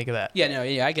just made me think of that.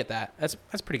 Yeah, I get that. That's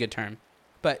a pretty good term.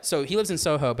 But so he lives in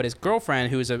Soho, but his girlfriend,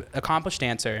 who is an accomplished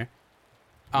dancer,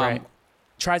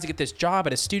 tries to get this job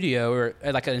at a studio or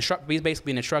like he's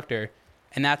basically an instructor.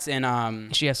 And that's in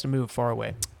she has to move far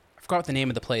away. I forgot what the name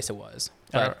of the place it was.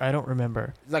 I don't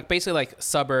remember. Like basically like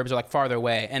suburbs or like farther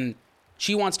away. And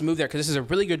she wants to move there because this is a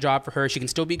really good job for her. She can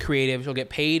still be creative. She'll get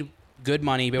paid good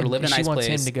money, be able to live in a nice place.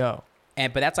 She wants him to go.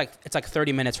 But it's like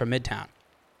 30 minutes from Midtown.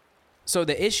 So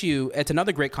the issue, it's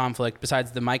another great conflict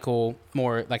besides the Michael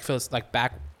more like feels like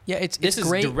back. Yeah, it's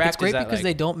great. It's great because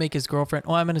they don't make his girlfriend.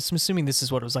 Well, I'm assuming this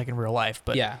is what it was like in real life,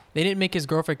 but they didn't make his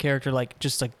girlfriend character like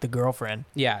just like the girlfriend.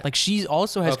 Yeah, like she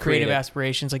also has creative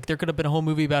aspirations. Like there could have been a whole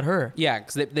movie about her. Yeah,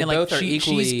 because they both are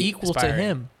equally she's equal aspiring. to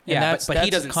him. Yeah, but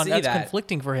he doesn't see that. That's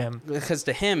conflicting for him because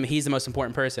to him he's the most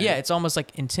important person. Yeah, it's almost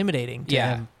like intimidating to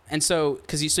him. And so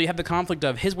you have the conflict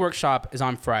of his workshop is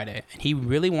on Friday, and he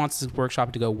really wants his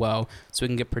workshop to go well, so he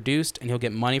can get produced and he'll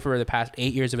get money for the past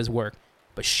 8 years of his work.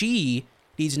 But she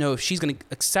needs to know if she's going to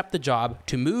accept the job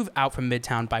to move out from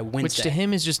Midtown by Wednesday. Which to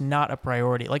him is just not a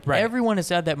priority. Like everyone has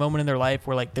had that moment in their life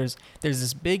where like there's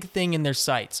this big thing in their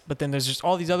sights, but then there's just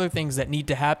all these other things that need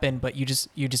to happen, but you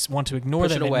just want to ignore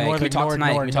them. Push it away. Can we talk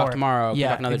tonight? Can we talk tomorrow?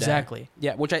 Yeah, talk another exactly.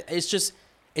 day? Yeah,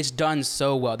 it's done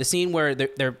so well. The scene where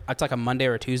they're it's like a Monday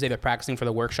or a Tuesday, they're practicing for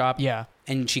the workshop. Yeah.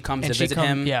 And she comes to visit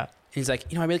him. Yeah. And he's like,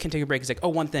 I really can't take a break. He's like,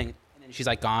 one thing. And then she's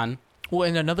like gone. Well,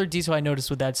 and another detail I noticed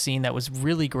with that scene that was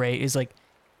really great is like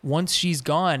once she's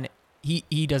gone,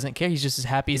 he doesn't care. He's just as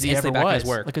happy as he ever was.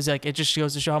 Because like it just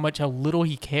goes to show how little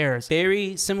he cares.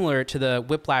 Very similar to the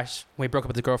Whiplash when he broke up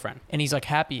with his girlfriend. And he's like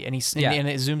happy, and and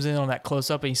it zooms in on that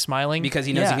close up, and he's smiling because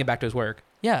he knows he can get back to his work.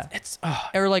 Yeah.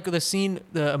 Or like the scene,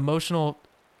 the emotional.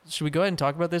 Should we go ahead and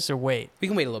talk about this or wait? We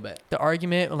can wait a little bit. The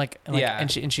argument,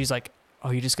 and she's like,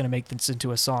 "Oh, you're just gonna make this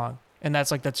into a song," and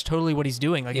that's totally what he's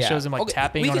doing. Like, it shows him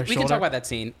tapping on her shoulder. We can talk about that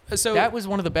scene. So that was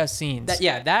one of the best scenes.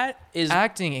 That is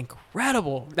acting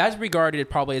incredible. That's regarded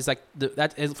probably as like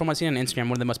that is, from what I've seen on Instagram,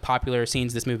 one of the most popular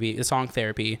scenes in this movie, the song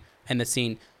 "Therapy" and the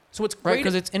scene. So what's great,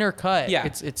 because it's intercut. Yeah,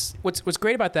 it's what's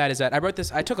great about that is that I wrote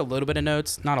this. I took a little bit of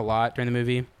notes, not a lot during the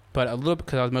movie, but a little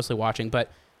because I was mostly watching.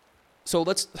 But so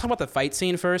let's talk about the fight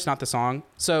scene first, not the song.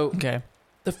 So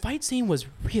the fight scene was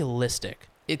realistic.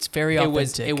 It's very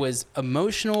authentic. It was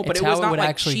emotional, but it was not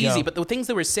like cheesy. But the things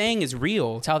they were saying is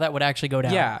real. It's how that would actually go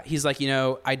down. Yeah, he's like,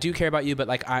 I do care about you, but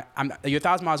like I'm you're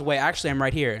 1,000 miles away. Actually, I'm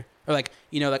right here. Or like,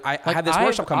 I have this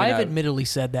workshop coming up. I've admittally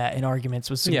said that in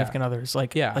arguments with significant others.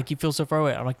 Like, like you feel so far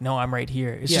away. I'm like, no, I'm right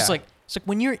here. It's just like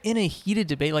when you're in a heated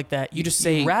debate like that, you just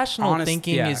say rational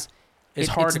thinking is it's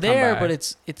hard to come by.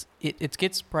 But it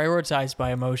gets prioritized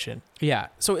by emotion. Yeah.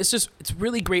 So it's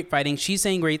really great fighting. She's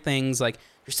saying great things like,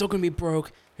 you're still gonna be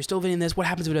broke. You're still getting this. What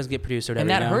happens if it doesn't get produced or whatever?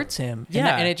 And that hurts him.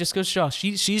 Yeah. And it just goes to show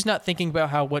she's not thinking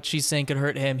about how what she's saying could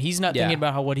hurt him. He's not thinking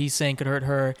about how what he's saying could hurt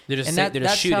her.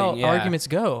 That's shooting, how arguments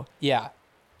go. Yeah.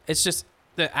 It's just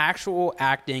the actual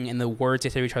acting and the words they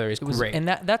say to each other is great. And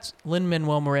that's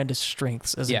Lin-Manuel Miranda's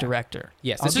strengths as a director.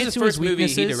 Yes. This is his first movie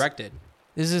he directed.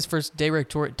 This is his first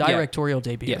directorial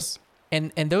debut. Yes.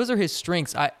 And those are his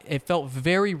strengths. It felt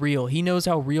very real. He knows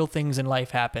how real things in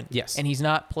life happen. Yes. And he's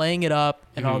not playing it up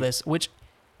and all this, which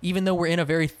even though we're in a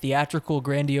very theatrical,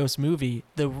 grandiose movie,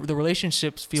 the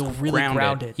relationships feel really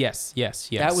grounded. Yes.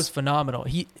 That was phenomenal.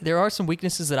 There are some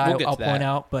weaknesses that I'll point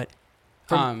out, but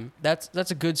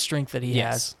that's a good strength that he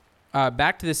has.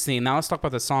 Back to this scene. Now let's talk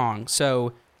about the song.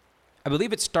 So I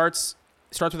believe it starts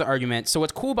with the argument. So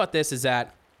what's cool about this is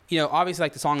that, obviously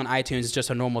like the song on iTunes is just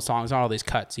a normal song. It's not all these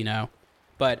cuts,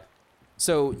 But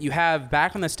so you have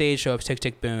back on the stage show of Tick,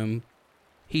 Tick, Boom,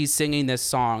 he's singing this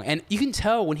song. And you can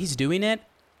tell when he's doing it,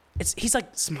 he's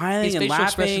like smiling and laughing. His facial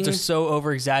expressions are so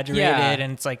over-exaggerated,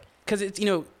 and it's like...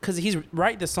 Because he's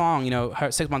writing the song,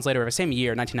 6 months later, the same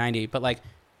year, 1990, but like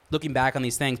looking back on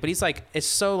these things. But he's like, it's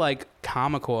so like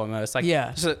comical almost. Like,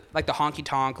 just like the honky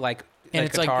tonk, like... And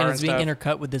it's guitar and it's being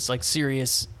intercut with this like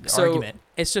serious so argument.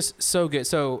 It's just so good.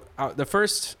 So the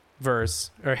first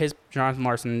verse, or Jonathan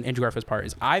Larson, Andrew Garfield's part,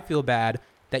 is I feel bad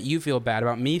that you feel bad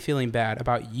about me feeling bad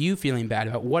about you feeling bad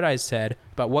about what I said,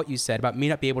 about what you said, about me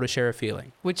not being able to share a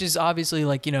feeling. Which is obviously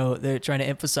like, they're trying to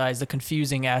emphasize the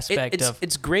confusing aspect of...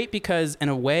 It's great because in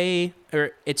a way,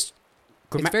 or it's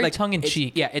very like, tongue in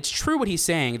cheek. Yeah, it's true what he's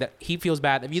saying, that he feels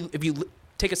bad. If you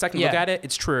take a second to look at it,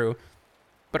 it's true.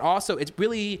 But also it's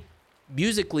really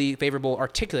musically favorable,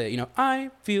 articulate.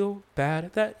 I feel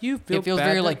bad that you feel bad. It feels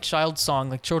very like child song,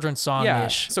 like children's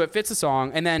song-ish. Yeah, so it fits the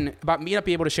song. And then about me not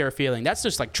being able to share a feeling, that's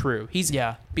just like true.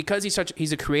 Because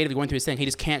he's a creative going through his thing, he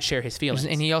just can't share his feelings.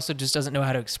 And he also just doesn't know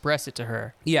how to express it to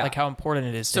her. Yeah. Like how important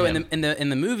it is to him. So in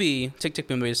the movie, Tick, Tick,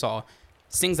 Boom, we saw,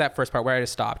 sings that first part where I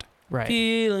just stopped. Right.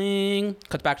 Feeling.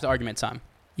 Cuts back to the argument time.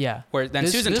 Yeah. Where then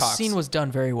Susan talks. This scene was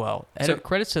done very well.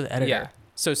 Credits to the editor. Yeah.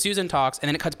 So Susan talks, and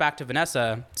then it cuts back to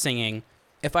Vanessa singing,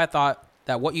 if I thought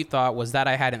that what you thought was that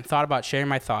I hadn't thought about sharing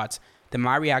my thoughts, then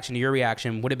my reaction to your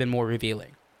reaction would have been more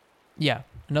revealing. Yeah.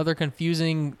 Another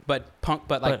confusing... But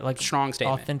strong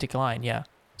statement. Authentic line, yeah.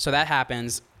 So that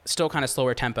happens, still kind of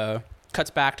slower tempo, cuts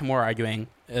back to more arguing,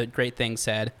 great thing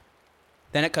said.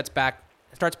 Then it cuts back,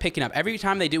 starts picking up. Every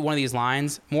time they do one of these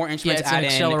lines, more instruments add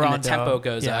in, and the tempo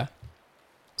goes up.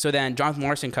 So then Jonathan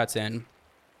Larson cuts in.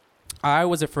 I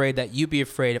was afraid that you'd be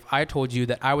afraid if I told you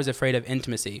that I was afraid of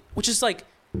intimacy, which is like,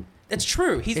 it's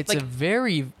true. It's a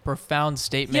very profound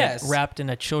statement wrapped in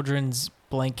a children's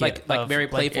blanket. Like very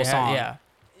playful song. Yeah.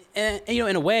 And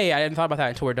in a way, I hadn't thought about that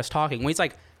until we're just talking. When he's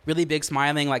like really big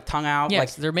smiling, like tongue out. Yes,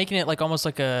 like, they're making it like almost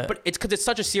like a... But it's because it's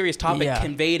such a serious topic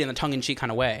conveyed in a tongue-in-cheek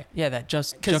kind of way. Yeah, that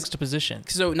juxtaposition.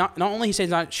 So not only he says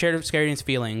not sharing his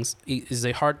feelings, he is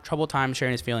a troubled time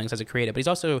sharing his feelings as a creative, but he's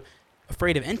also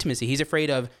afraid of intimacy. He's afraid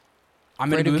of, I'm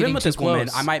going to move in with this woman.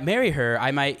 I might marry her. I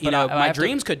might, my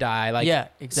dreams could die. Like, yeah,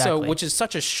 exactly. So, which is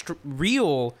such a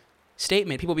real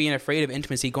statement. People being afraid of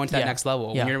intimacy, going to that next level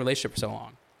when you're in a relationship for so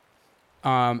long.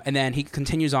 And then he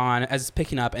continues on as it's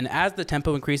picking up, and as the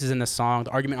tempo increases in the song,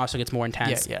 the argument also gets more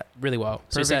intense. Yeah, really well.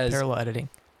 Perfect so he says, parallel editing.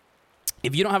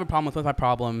 If you don't have a problem with my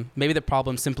problem, maybe the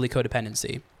problem's simply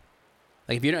codependency.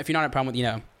 Like if you're not a problem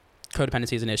with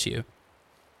codependency is an issue.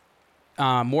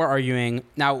 More arguing.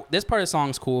 Now this part of the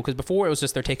song's cool because before it was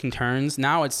just they're taking turns.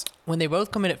 Now it's when they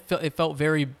both come in, it felt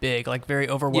very big, like very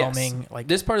overwhelming. Yes. Like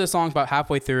this part of the song's about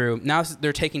halfway through. Now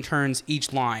they're taking turns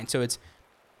each line, so it's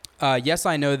Yes,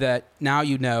 I know that now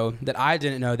you know that I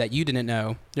didn't know that you didn't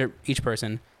know, each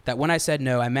person, that when I said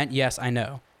no, I meant yes, I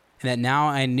know. And that now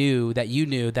I knew that you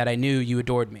knew that I knew you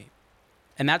adored me.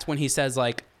 And that's when he says,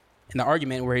 like, in the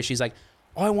argument where she's like,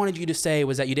 all I wanted you to say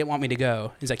was that you didn't want me to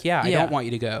go. He's like, yeah, I don't want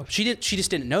you to go. She just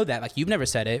didn't know that. Like, you've never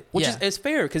said it, which is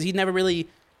fair because he never really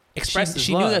expressed his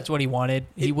love. She knew that's what he wanted.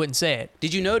 He wouldn't say it.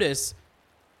 Did you notice?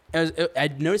 I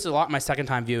noticed a lot my second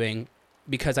time viewing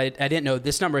because I didn't know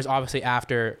this number is obviously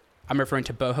after. I'm referring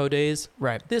to boho days.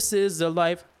 Right. This is the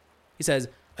life. He says,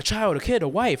 a child, a kid, a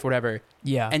wife, whatever.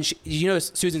 Yeah. And you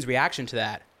notice Susan's reaction to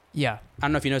that. Yeah. I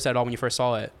don't know if you noticed that at all when you first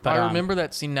saw it. But, I remember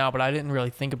that scene now, but I didn't really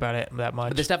think about it that much.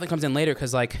 But this definitely comes in later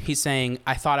because, like, he's saying,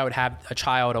 I thought I would have a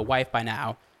child, a wife by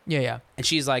now. Yeah, yeah. And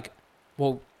she's like,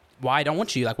 well, why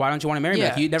don't you? Like, why don't you want to marry me?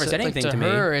 Like, you never said anything to me.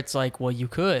 To her, it's like, well, you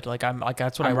could. Like, I'm like,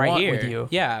 that's what I'm I right want here with you.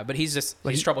 Yeah, but he's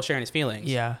trouble sharing his feelings.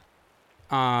 Yeah.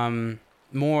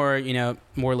 More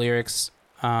lyrics.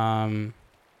 If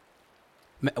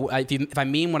I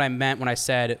mean what I meant when I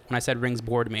said rings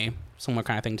bored me, similar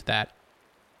kind of thing to that.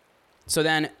 So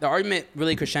then the argument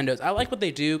really crescendos. I like what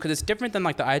they do because it's different than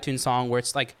like the iTunes song where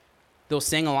it's like they'll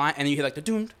sing a line and then you hear like the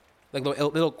doomed, like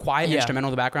little quiet instrumental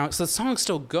in the background. So the song's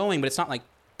still going, but it's not like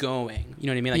going. You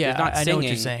know what I mean? Like, yeah, not I singing, know what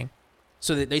you're saying.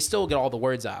 So that they still get all the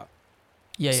words out.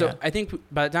 Yeah. So I think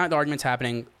by the time the argument's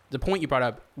happening, the point you brought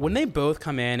up, when they both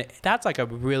come in, that's like a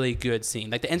really good scene.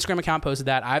 Like the Instagram account posted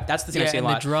that. That's the scene I see a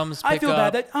lot. The drums I pick feel up.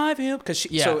 bad that I feel because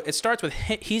so it starts with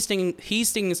he's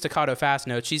singing staccato fast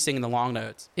notes, she's singing the long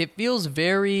notes. It felt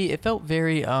very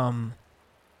what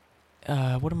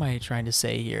am I trying to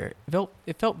say here?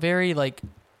 It felt very like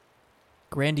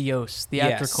grandiose,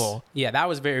 theatrical. Yes. Yeah, that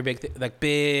was very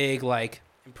big, like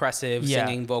impressive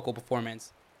singing vocal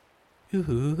performance.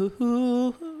 And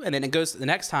then it goes the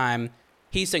next time.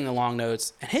 He's singing the long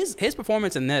notes, and his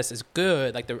performance in this is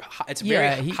good. Like it's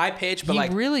very high pitched, but he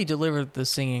really delivered the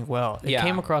singing well. It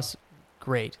came across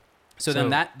great. So then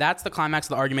that's the climax of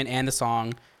the argument and the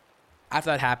song. After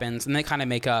that happens, and they kind of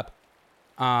make up.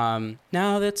 Now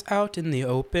that's out in the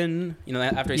open. You know,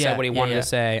 after he said what he wanted to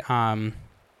say. And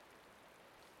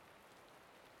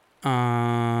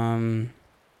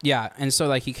so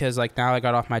like because like now I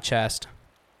got off my chest.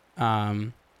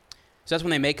 So that's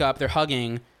when they make up. They're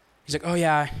hugging. He's like, oh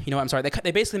yeah, you know what, I'm sorry.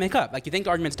 They basically make up. Like, you think the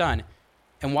argument's done.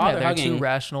 And while they're hugging, two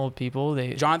rational people.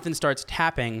 Jonathan starts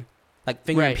tapping, like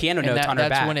fingering piano notes on her back.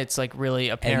 That's when it's like really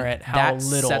apparent how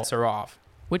little. That sets her off.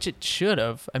 Which it should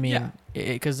have. I mean,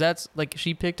 because that's like,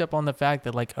 she picked up on the fact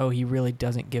that like, oh, he really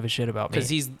doesn't give a shit about me. Because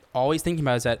he's always thinking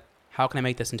about is that, how can I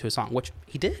make this into a song? Which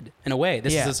he did, in a way.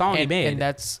 This is a song he made.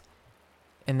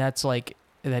 And that's like,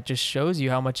 that just shows you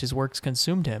how much his work's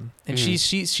consumed him. And she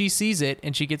sees it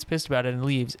and she gets pissed about it and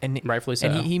leaves. And rightfully so.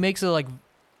 And he makes a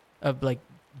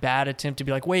bad attempt to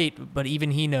be like, wait, but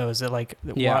even he knows that like,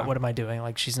 what am I doing?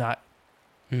 Like, she's not.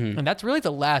 Mm-hmm. And that's really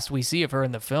the last we see of her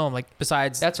in the film. Like,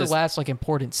 besides that's her last like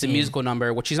important scene. The musical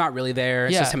number, which she's not really there.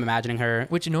 It's just him imagining her.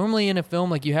 Which normally in a film,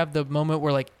 like, you have the moment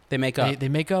where like they make up. They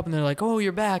make up and they're like, oh,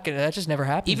 you're back, and that just never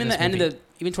happens. Even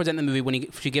even towards the end of the movie when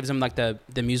she gives him like the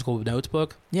musical notes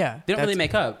book. Yeah, they don't really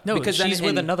make up. No, because she's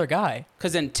with another guy.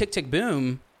 Because then Tick Tick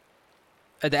Boom,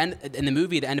 at the end in the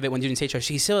movie, the end of it when Judy Stage show,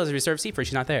 she still has a reserved seat for her.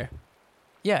 She's not there.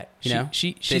 Yeah,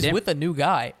 she's with a new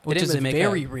guy, which is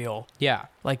very real. Yeah,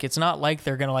 like it's not like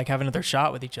they're gonna like have another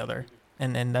shot with each other,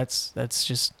 and that's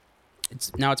just. It's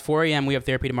 4 a.m. We have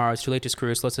therapy tomorrow. It's too late to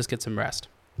screw. So let's just get some rest.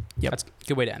 Yep, that's a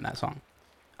good way to end that song.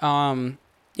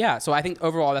 Yeah, so I think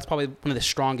overall that's probably one of the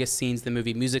strongest scenes in the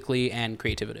movie, musically and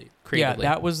creatively. Yeah,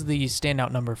 that was the standout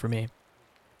number for me.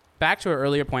 Back to an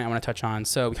earlier point I want to touch on.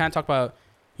 So we kind of talked about,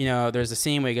 there's a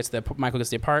scene where Michael gets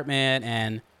the apartment,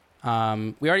 and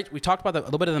we talked about a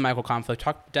little bit of the Michael conflict.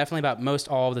 Talked definitely about most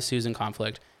all of the Susan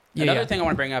conflict. Another thing I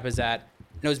want to bring up is that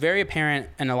it was very apparent,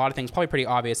 and a lot of things probably pretty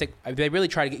obvious. They really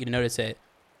try to get you to notice it.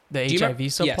 The HIV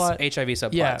subplot? Yes, HIV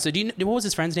subplot. Yeah. So what was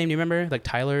his friend's name? Do you remember? Like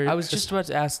Tyler? I was just about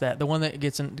to ask that. The one that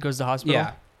goes to the hospital?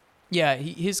 Yeah. Yeah,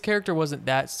 his character wasn't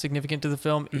that significant to the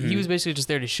film. Mm-hmm. He was basically just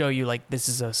there to show you, like, this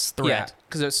is a threat. Yeah,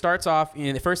 because it starts off,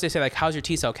 first they say, like, how's your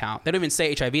T-cell count? They don't even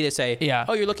say HIV. They say,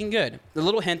 oh, you're looking good. The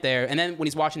little hint there. And then when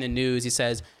he's watching the news, he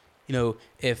says,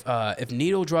 if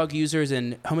needle drug users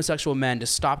and homosexual men to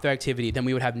stop their activity, then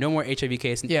we would have no more HIV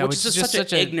cases. Yeah, which is just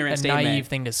such an ignorant statement. Naive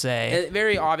thing to say. It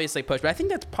very obviously pushed, but I think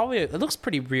that's probably it looks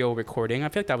pretty real recording. I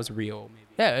feel like that was real. Maybe.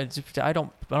 Yeah,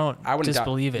 I wouldn't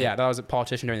disbelieve it. Yeah, that was a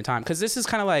politician during the time, because this is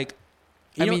kind of like,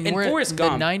 in Forrest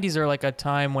Gump, the 90s are like a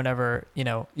time whenever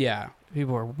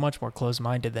people were much more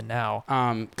closed-minded than now.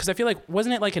 Because I feel like,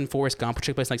 wasn't it like in Forrest Gump, which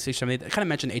took place in like 60s, they kind of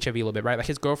mentioned HIV a little bit, right? Like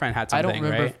his girlfriend had something, I don't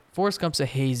remember. Right? Forrest Gump's a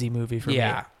hazy movie for me.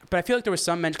 Yeah, But I feel like there was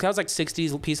some mention, because that was like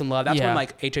 60s Peace and Love. That's when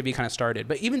like HIV kind of started.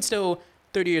 But even still,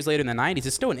 30 years later in the 90s,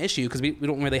 it's still an issue because we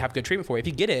don't really have good treatment for it. If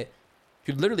you get it,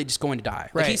 you're literally just going to die.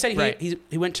 Right. Like he said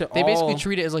he went to They basically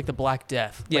treat it as like the Black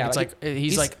Death. Like yeah. It's like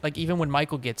he's like even when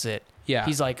Michael gets it, yeah.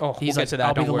 he's like, we'll get to that,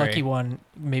 I'll be the worry. lucky one,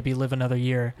 maybe live another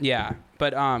year. Yeah.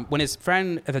 But when his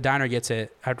friend at the diner gets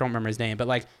it, I don't remember his name, but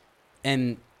like,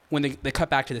 and when they cut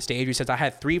back to the stage, he says, I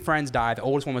had 3 friends die. The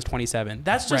oldest one was 27.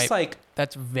 That's just like...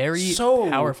 That's very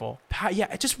powerful. Yeah,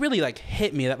 it just really like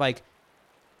hit me that like,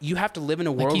 you have to live in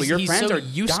a world where your friends are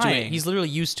used dying. to it. He's literally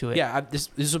used to it. Yeah, this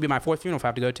will be my 4th funeral if I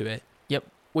have to go to it. Yep.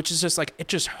 Which is just like, it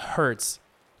just hurts.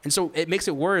 And so it makes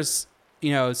it worse,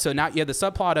 you know, so now you have the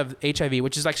subplot of HIV,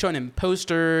 which is like shown in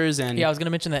posters and... Yeah, I was going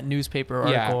to mention that newspaper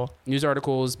article. Yeah, news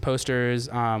articles, posters,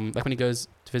 like when he goes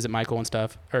to visit Michael and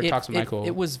stuff, or talks with Michael.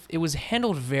 It was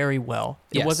handled very well.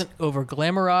 Yes. It wasn't over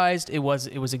glamorized. It was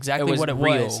exactly what it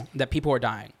real, was. That people are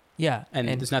dying. Yeah. And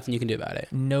there's nothing you can do about it.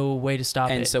 No way to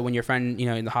stop it. And so when your friend, you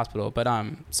know, in the hospital, but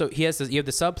so he has you have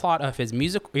the subplot of his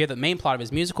music, you have the main plot of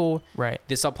his musical, right?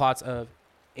 The subplots of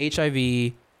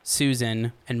HIV,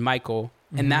 Susan, and Michael,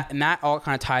 and that all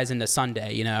kind of ties into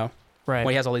Sunday, you know, right?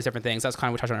 Where he has all these different things. That's kind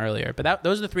of what we touched on earlier. But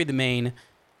those are the main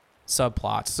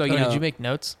subplots. So you know, did you make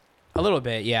notes? A little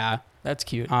bit, yeah. That's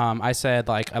cute. I said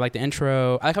like I like the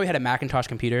intro. I like how we had a Macintosh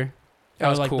computer. That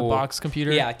was like cool. The box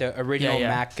computer. Yeah, like the original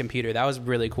Mac computer. That was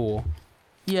really cool.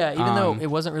 Yeah, even though it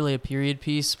wasn't really a period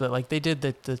piece, but like they did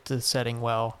the setting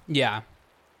well. Yeah.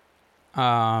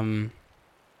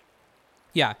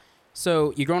 Yeah.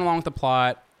 So you're going along with the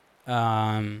plot.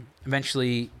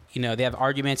 Eventually, you know, they have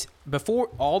arguments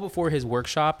before his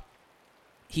workshop.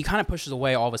 He kind of pushes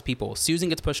away all of his people. Susan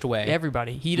gets pushed away.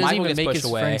 Everybody. He doesn't even make his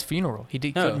friend's funeral.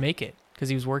 Couldn't make it because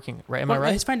he was working. Right? Am I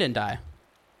right? His friend didn't die.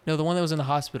 No, the one that was in the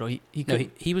hospital. He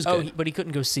was good. but he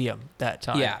couldn't go see him that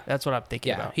time. Yeah, that's what I'm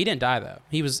thinking about. He didn't die though.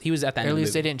 He was at the end. Or at least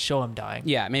of the movie. They didn't show him dying.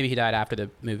 Yeah, maybe he died after the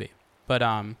movie. But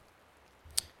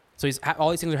so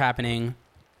all these things are happening.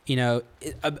 You know,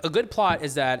 a good plot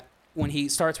is that when he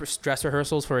starts dress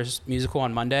rehearsals for his musical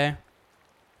on Monday,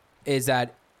 is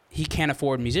that he can't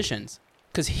afford musicians.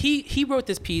 Because he wrote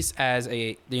this piece as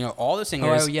all the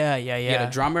singers. Oh, yeah. He had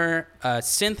a drummer, a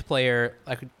synth player,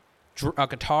 like a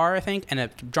guitar, I think, and a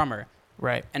drummer.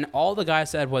 Right. And all the guy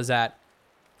said was that,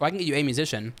 well, I can get you a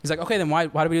musician. He's like, okay, then why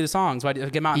do we do the songs? Why do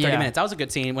get him out in 30 minutes? That was a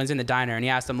good scene when he's in the diner, and he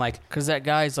asked him, like... Because that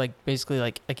guy's, like, basically,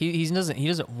 like he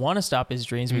doesn't want to stop his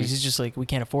dreams, but he's just like, we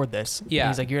can't afford this. Yeah. And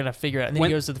he's like, you're going to figure it out. And then he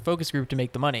goes to the focus group to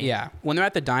make the money. Yeah. When they're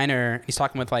at the diner, he's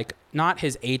talking with, like, not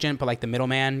his agent, but, like, the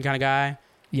middleman kind of guy.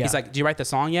 Yeah. He's like, do you write the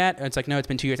song yet? And it's like, no, it's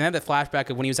been 2 years. And I have the flashback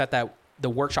of when he was at the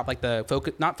workshop, like the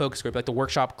focus group, like the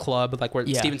workshop club, like where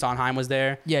Stephen Sondheim was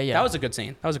there. Yeah. That was a good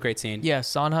scene. That was a great scene. Yeah,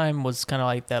 Sondheim was kind of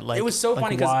like that, like, it was so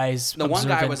funny because the one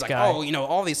guy was like, guy. oh, you know,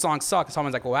 all these songs suck. And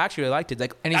someone's like, well, actually, I liked it.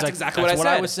 Like, and he's that's like, exactly that's what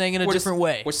I said. I was saying in a different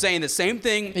way. We're saying the same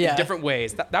thing in different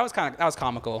ways. That was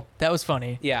comical. That was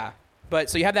funny. Yeah. But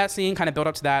so you have that scene kind of build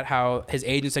up to that, how his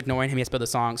agent's ignoring him. He has to build the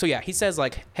song. So yeah, he says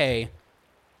like, hey,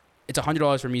 it's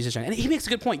 $100 for a musician. And he makes a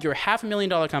good point. You're a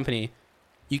 $500,000 company.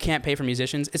 You can't pay for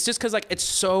musicians. It's just because like it's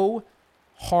so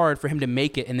hard for him to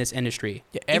make it in this industry.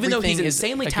 Yeah, even though he's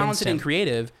insanely talented and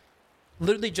creative,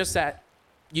 literally just that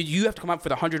you have to come up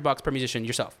with $100 per musician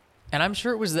yourself. And I'm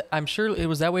sure it was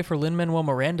that way for Lin-Manuel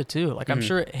Miranda too. Like I'm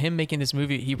sure him making this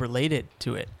movie, he related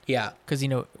to it. Yeah. Because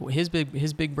his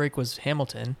big break was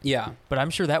Hamilton. Yeah. But I'm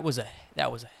sure that was a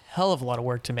hell of a lot of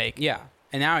work to make. Yeah.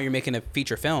 And now you're making a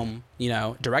feature film,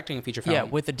 directing a feature film. Yeah,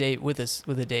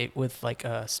 with like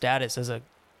a status as a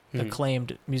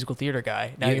acclaimed musical theater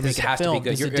guy. Now you're making a film. To be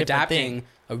good. You're adapting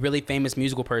a really famous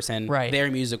musical person,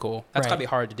 their musical. That's gotta be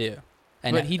hard to do.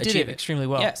 But he did it extremely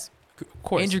well. Yes, of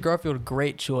course. Andrew Garfield,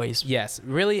 great choice. Yes,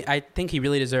 really. I think he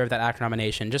really deserved that actor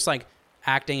nomination. Just like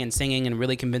acting and singing and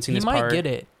really convincing this part. He might get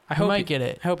it. He might get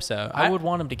it. I hope so. I would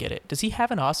want him to get it. Does he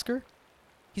have an Oscar?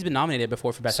 He's been nominated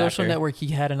before for Best Actor. Social Network, he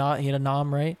had a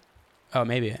nom, right? Oh,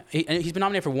 maybe. He's been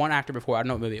nominated for one actor before. I don't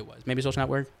know what movie it was. Maybe Social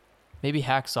Network? Maybe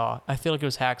Hacksaw. I feel like it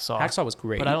was Hacksaw. Hacksaw was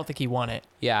great. But I don't think he won it.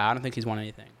 Yeah, I don't think he's won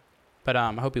anything. But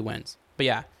I hope he wins. But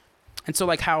yeah. And so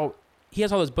like how he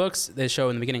has all those books they show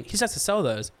in the beginning. He just has to sell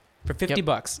those for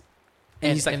 $50.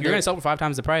 And he's like, you're going to sell for 5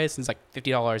 times the price? And it's like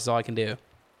 $50 is all I can do.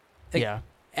 Like, yeah.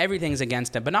 Everything's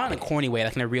against him, but not in a corny way,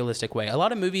 like in a realistic way. A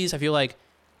lot of movies, I feel like,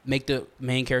 make the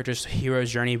main character's hero's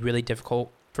journey really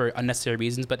difficult for unnecessary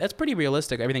reasons, but that's pretty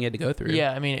realistic, everything he had to go through.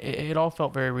 Yeah, I mean, it all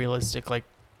felt very realistic. Like,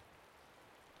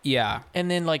 yeah. And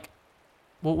then, like,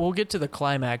 we'll get to the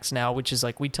climax now, which is,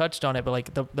 like, we touched on it, but,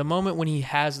 like, the moment when he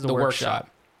has the workshop.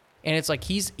 And it's like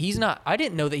he's not. I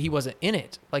didn't know that he wasn't in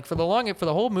it. Like for the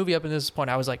whole movie up to this point,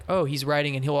 I was like, oh, he's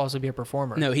writing and he'll also be a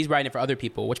performer. No, he's writing it for other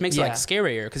people, which makes it like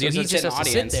scarier because he just has to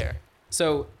sit there.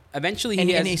 So eventually,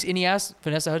 he asked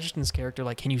Vanessa Hudgens' character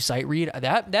like, "Can you sight read?"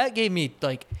 That gave me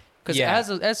like, because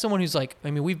as someone who's like,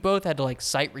 I mean, we've both had to like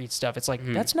sight read stuff. It's like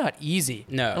that's not easy.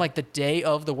 No, and, like the day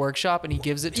of the workshop, and he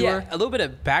gives it to her. A little bit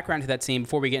of background to that scene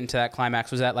before we get into that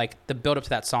climax was that like the build up to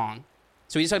that song.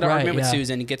 So he just had an argument with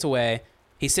Susan. He gets away.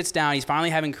 He sits down. He's finally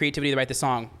having creativity to write the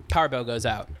song. Power bill goes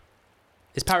out.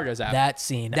 His power goes out. That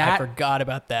scene, I forgot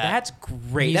about that. That's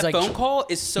great. That like, phone call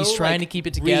is so he's trying to keep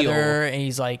it together, real. And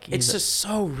he's like, it's just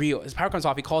so real. His power comes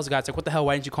off. He calls the guy. It's like, what the hell?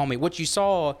 Why didn't you call me? What you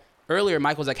saw earlier,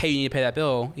 Michael's like, hey, you need to pay that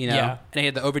bill, you know? Yeah. And he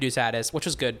had the overdue status, which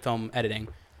was good film editing.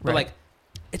 But like,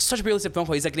 it's such a realistic phone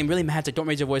call. He's like getting really mad. It's like, don't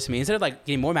raise your voice to me. Instead of like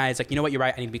getting more mad, it's like, you know what? You're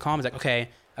right. I need to be calm. He's like, okay, I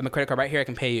have a credit card right here. I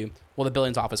can pay you. Well, the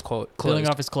billing's office closed. Billing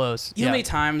office closed. You know how many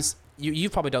times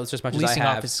you've probably done this just as much as I have. Leasing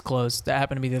office is closed. That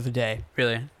happened to me the other day.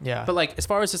 Really? Yeah. But like, as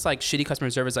far as just like shitty customer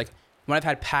service, like when I've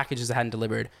had packages that hadn't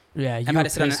delivered, I've had to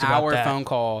sit on an hour phone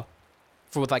call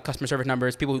with like customer service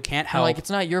numbers, people who can't help. Like,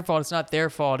 it's not your fault. It's not their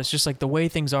fault. It's just like the way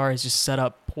things are is just set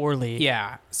up poorly.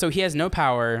 Yeah. So he has no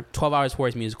power. 12 hours before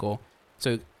his musical.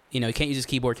 So you know he can't use his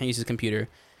keyboard, can't use his computer.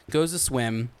 Goes to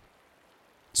swim.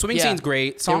 Swimming scene's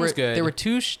great. Song's good. There were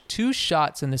two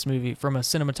shots in this movie from a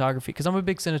cinematography, because I'm a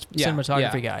big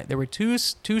cinematography guy. There were two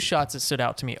shots that stood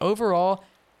out to me. Overall,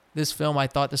 this film, I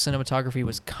thought the cinematography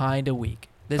was kind of weak.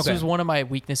 This was one of my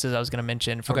weaknesses I was going to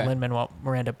mention from Lin-Manuel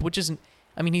Miranda, which isn't.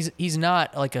 I mean, he's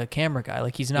not like a camera guy.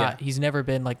 Like he's not. He's never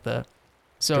been like the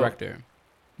director.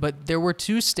 But there were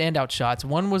two standout shots.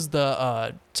 One was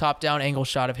the top-down angle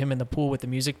shot of him in the pool with the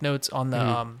music notes on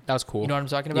the. That was cool. You know what I'm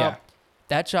talking about? Yeah.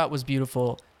 That shot was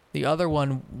beautiful. The other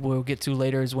one we'll get to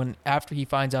later is when after he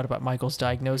finds out about Michael's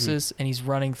diagnosis and he's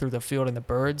running through the field and the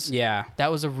birds. Yeah.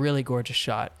 That was a really gorgeous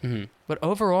shot. But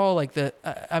overall, like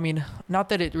I mean, not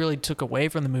that it really took away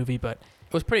from the movie, but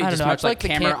it was pretty just much like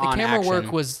camera on the camera action.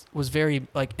 Work was very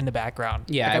like in the background.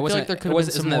 Yeah, like, it wasn't. Feel like there could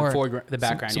have been some the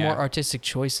background. Some more artistic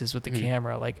choices with the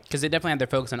camera, like because they definitely had their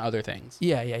focus on other things.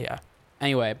 Yeah.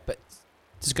 Anyway, but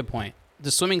this is a good point.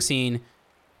 The swimming scene.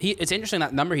 It's interesting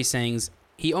that number he sings.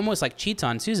 He almost like cheats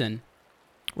on Susan.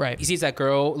 Right. He sees that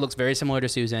girl looks very similar to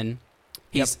Susan.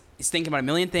 He's thinking about a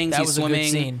million things. He's swimming. A good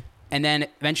scene. And then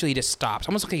eventually he just stops.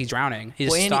 Almost like he's drowning. He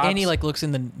just stops. And he like looks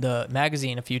in the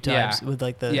magazine a few times with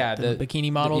like the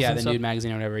bikini models. The nude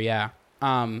magazine or whatever. Yeah.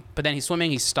 But then he's swimming.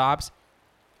 He stops.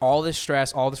 All this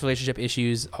stress, all this relationship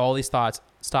issues, all these thoughts.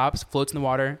 Stops, floats in the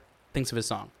water, thinks of his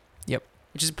song. Yep.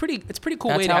 Which is it's a pretty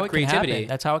cool way to have creativity.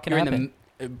 That's how it can happen. You're in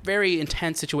a very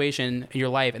intense situation in your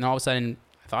life, and all of a sudden,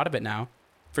 I thought of it now.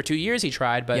 For 2 years he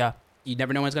tried, but you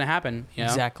never know when it's going to happen. You know?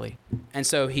 Exactly. And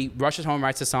so he rushes home,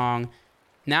 writes the song.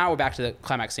 Now we're back to the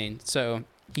climax scene. So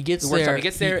he gets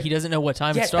there. He doesn't know what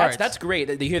time it starts. That's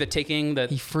great. They hear the ticking.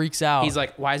 He freaks out. He's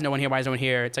like, "Why is no one here? Why is no one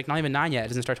here?" It's like not even 9 yet. It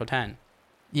doesn't start till 10.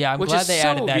 Yeah, I'm glad they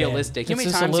added that. Realistic. It's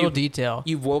just a little detail.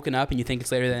 You've woken up and you think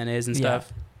it's later than it is and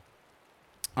stuff.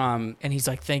 And he's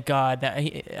like, "Thank God."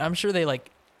 I'm sure they like.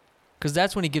 Because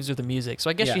that's when he gives her the music. So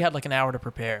I guess she had like an hour to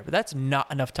prepare. But that's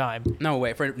not enough time. No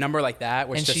way. For a number like that.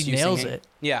 And she nails it.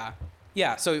 Yeah.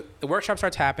 Yeah. So the workshop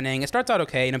starts happening. It starts out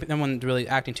okay. No one's really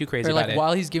acting too crazy about it.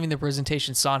 While he's giving the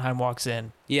presentation, Sondheim walks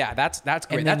in. Yeah. That's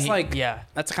great. That's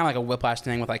that's kind of like a Whiplash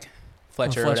thing with like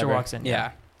Fletcher. Fletcher walks in.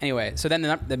 Yeah. Anyway. So then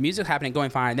the music's happening,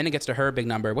 going fine. Then it gets to her big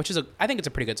number, which is I think it's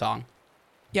a pretty good song.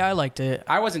 Yeah, I liked it.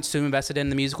 I wasn't too invested in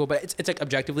the musical, but it's like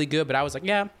objectively good. But I was like,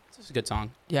 yeah, it's a good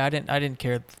song. Yeah, I didn't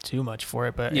care too much for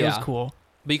it, but it was cool.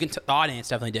 But the audience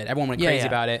definitely did. Everyone went crazy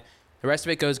about it. The rest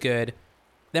of it goes good.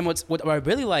 Then what I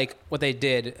really like what they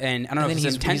did, and I don't know if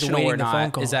it's intentional or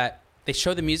not, is that they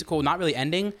show the musical not really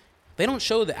ending. They don't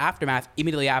show the aftermath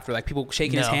immediately after, like people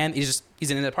shaking his hand. He's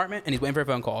in an apartment and he's waiting for a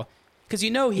phone call because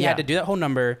he had to do that whole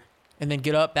number. And then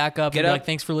get up, back up, and be like,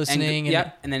 thanks for listening.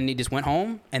 And then he just went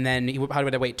home, and then he probably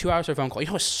would have to wait 2 hours for a phone call. You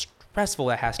know how stressful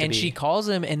that has to be. And she calls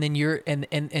him, and then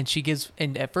and she gives,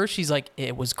 and at first she's like,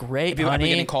 it was great, honey. I've been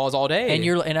getting calls all day.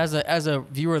 And as a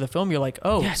viewer of the film, you're like,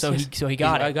 oh, so he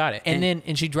got it. I got it.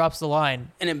 And she drops the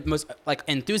line. And it was like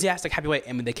enthusiastic, happy way,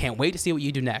 and they can't wait to see what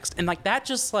you do next. And like that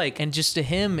just like. And just to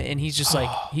him, and he's just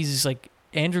like,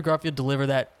 Andrew Garfield delivered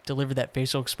that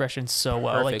facial expression so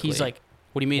well. Perfectly. Like he's like,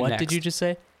 what do you mean what next? Did you just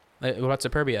say? What about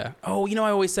Superbia? Oh,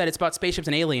 I always said it's about spaceships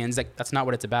and aliens. Like that's not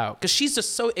what it's about. Because she's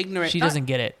just so ignorant. She doesn't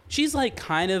get it. She's like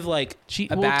kind of like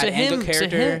a bad angle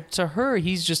character. To her,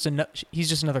 he's just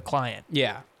another client.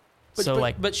 Yeah.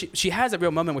 But she has a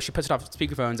real moment where she puts it off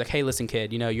speakerphones like, "Hey, listen,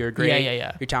 kid. You're great.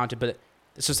 Yeah. You're talented, but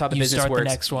this is how the business works. The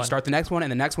next one. Start the next one,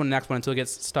 and the next one, and the next one until it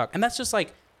gets stuck. And that's just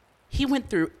like He went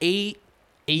through eight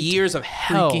years of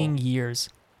hell. Freaking years.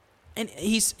 And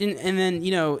and then,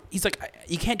 you know, he's like,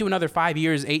 you can't do another 8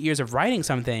 years of writing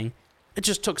something. It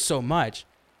just took so much.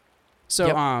 So,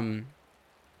 Yep.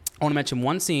 I want to mention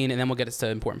one scene, and then we'll get to the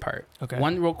important part. Okay.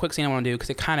 One real quick scene I want to do, because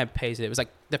it kind of pays it. It was like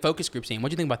the focus group scene. What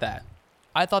do you think about that?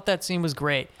 I thought that scene was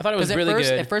great. I thought it was really good.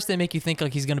 good. At first, they make you think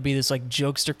like he's gonna be this like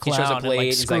jokester clown He shows up and late, like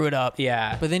he's screw like- it up.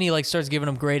 Yeah. But then he like starts giving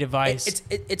him great advice.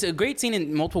 It's a great scene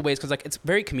in multiple ways, because like it's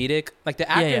very comedic. Like the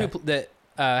actor Yeah. the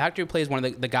actor who plays one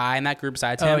of the guy in that group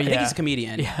besides him, Oh, I think yeah. he's a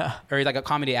comedian. Yeah. Or he's like a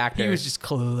comedy actor. He was just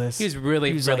clueless. He was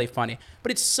really like- funny.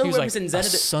 But it's so he was like a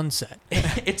representative. sunset.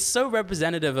 It's so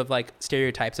representative of like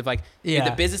stereotypes of like you have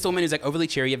Yeah. the businesswoman who's like overly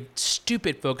cheery. You have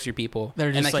stupid folks or people. They're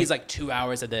and just like he's like 2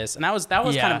 hours of this. And that was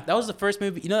Yeah. that was the first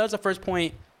movie. You know, that was the first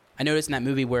point I noticed in that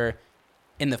movie where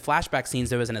in the flashback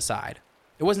scenes there was an aside.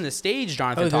 It wasn't the stage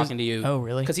Jonathan talking to you. Oh,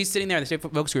 really? Because he's sitting there in the stage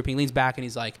focus group and he leans back and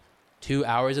he's like, 2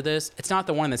 hours of this? It's not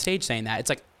the one on the stage saying that. It's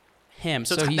like him.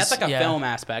 So that's like a film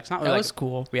aspect. It's not really That like was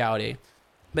cool. reality.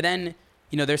 But then,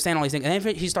 you know, they're saying all these things, and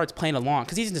then he starts playing along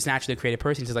because he's just naturally a creative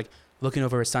person. He's just like looking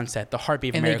over a sunset, the heartbeat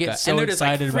of And they America, get so and they're just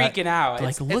like excited about- freaking out.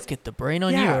 Like, look at the brain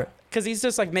on yeah, you. because he's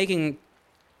just like making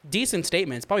decent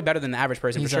statements, probably better than the average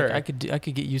person He's for sure. like, I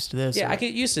could get used to this. Yeah, or- I could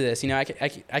get used to this. You know, I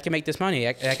can make this money.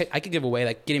 I could give away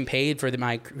like getting paid for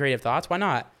my creative thoughts. Why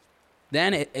not?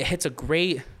 Then it hits a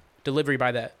great delivery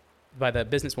by the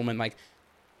businesswoman. Like,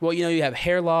 well, you know, you have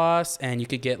hair loss and you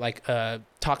could get like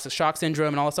toxic shock syndrome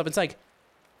and all that stuff. It's like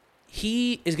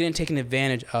he is getting taken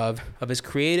advantage of his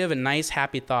creative and nice,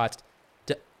 happy thoughts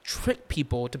to trick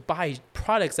people to buy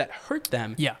products that hurt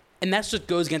them. Yeah. And that just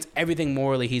goes against everything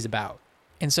morally he's about.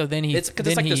 And so then It's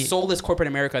like the soulless corporate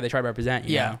America they try to represent.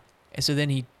 You know? And so then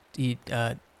he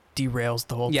derails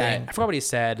the whole Yeah, thing. I forgot what he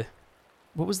said.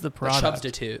 What was the The product?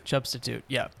 substitute. Substitute.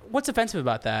 Yeah. What's offensive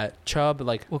about that? Chub,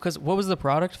 like Well, because what was the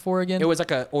product for again? it was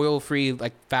like a oil-free,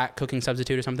 like fat cooking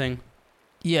substitute or something.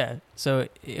 Yeah. So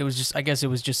it was just. I guess it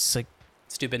was just like.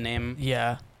 Stupid name.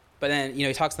 Yeah. But then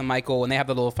he talks to Michael and they have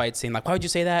the little fight scene. Like, why would you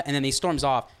say that? And then he storms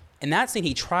off. In that scene,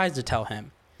 he tries to tell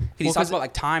him. Because he talks about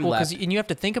like time left. And you have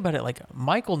to think about it. Like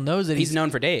Michael knows that He's known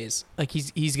for days. like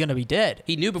he's gonna be dead.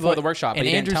 He knew before the workshop, but and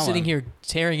he didn't Andrew's tell sitting him. here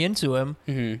tearing into him.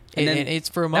 Mm-hmm. And And, then and it's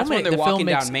for a that's moment when they're the film walking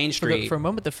makes, down Main Street. For a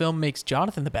moment, the film makes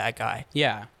Jonathan the bad guy.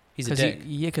 Yeah, he's a dick.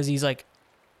 Because he's like,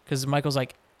 because Michael's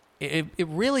like, it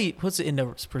really puts it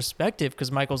into perspective.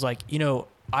 Because Michael's like, you know,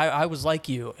 I was like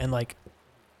you, and like,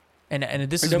 and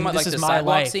this is talking about, like, this the is my sidewalk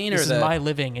life. scene or this is the- my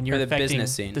living, and you're or the affecting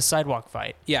business scene? the sidewalk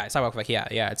fight. Yeah, sidewalk like yeah.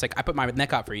 It's like I put my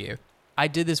neck out for you. I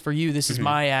did this for you. This is Mhm.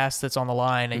 my ass that's on the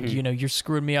line, and Mhm. you know you're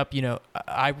screwing me up. You know,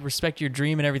 I respect your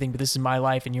dream and everything, but this is my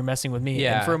life, and you're messing with me.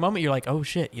 Yeah. And for a moment, you're like, oh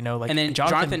shit, you know, like. And then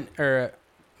Jonathan or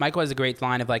Michael has a great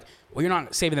line of like, well, you're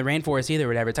not saving the rainforest either, or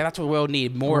whatever. It's like that's what the world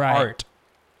need more Right. art.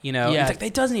 You know, Yeah. it's like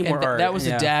it does need And more art. that was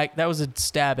yeah. that was a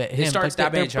stab at him. start Like,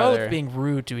 stabbing they're each both other. being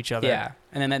rude to each other. Yeah,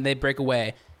 and then they break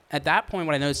away. At that point,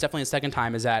 what I noticed definitely the second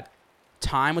time is that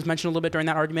time was mentioned a little bit during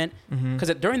that argument. Mhm. Because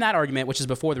during that argument, which is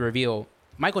before the reveal,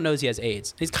 Michael knows he has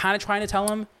AIDS. He's kind of trying to tell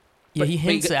him. Yeah, he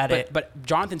hints at it. But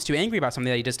Jonathan's too angry about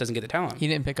something that he just doesn't get to tell him. He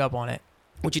didn't pick up on it.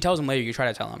 Which he tells him later. You try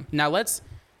to tell him. Now let's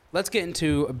get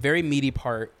into a very meaty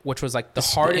part, which was like the The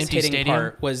hardest empty hitting stadium?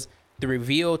 part was the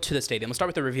reveal to the stadium. Let's start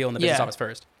with the reveal in the business Yeah. office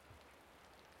first.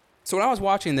 So when I was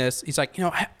watching this, he's like,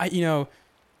 I don't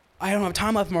have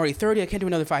time left. I'm already 30. I can't do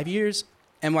another 5 years.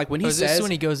 And like when he Is says, this when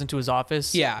he goes into his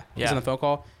office? yeah, he's on the phone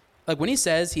call. Like when he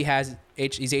says he's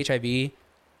HIV,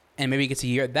 and maybe he gets a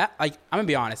year. That like I'm gonna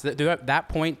be honest. That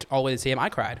point all the way to see him, I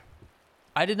cried.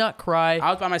 I did not cry,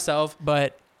 I was by myself.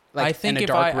 but Like I think in a if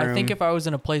dark I room. think if I was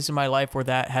in a place in my life where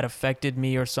that had affected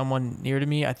me or someone near to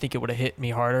me, I think it would have hit me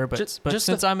harder. But Just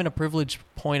since I'm in a privileged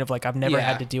point of like I've never Yeah.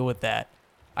 had to deal with that,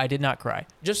 I did not cry.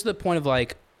 Just to the point of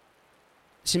like,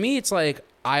 to me, it's like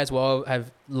I as well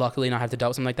have luckily not had to deal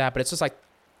with something like that. But it's just like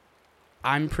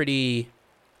I'm pretty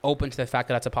open to the fact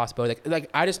that that's a possibility. Like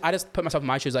I just put myself in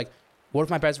my shoes. Like, what if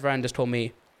my best friend just told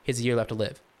me he has a year left to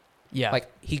live? Yeah.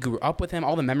 Like he grew up with him.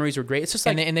 All the memories were great. It's just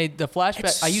like and the flashback.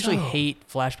 it's I usually so- hate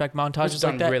flashback montages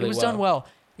done like that. really It was done well,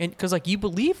 and because like you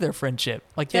believe their friendship,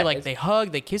 like Yeah, they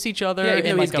hug, they kiss each other yeah, even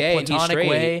in though like he's gay a and he's platonic straight,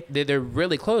 way. they're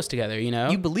really close together. You know,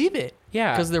 You believe it,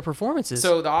 yeah, because of their performances.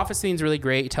 So the office scene's really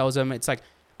great. He tells him, it's like,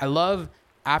 I love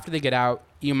after they get out,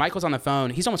 Michael's on the phone.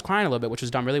 He's almost crying a little bit, which was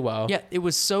done really well. yeah, it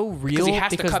was so real he has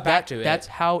to because cut back to it. that's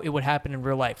how it would happen in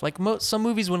real life. Like some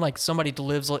movies when like somebody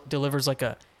delivers like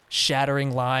a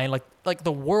shattering line, like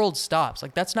the world stops.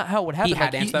 Like that's not how it would happen. He had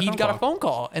Like, to answer that he phone got call. a phone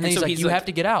call, and then And he's so like, he's "You like- have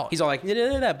to get out." He's all like, da, da,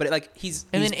 da, da, but like he's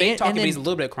And fake then talking, and but he's a then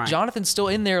little bit crying. Jonathan's still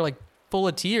in there, like full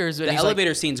of tears. The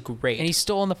elevator scene's great. And he's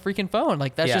still on the freaking phone.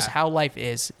 Like, that's just how life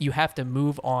is. You have to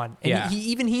move on. And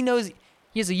he knows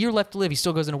he has a year left to live. He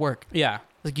still goes into work. Yeah.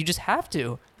 Like, you just have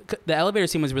to. The elevator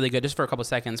scene was really good just for a couple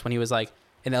seconds when he was like,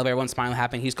 in the elevator, everyone's smiling,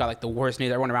 happening. He's got like the worst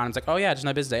news. Everyone around him's like, oh yeah, just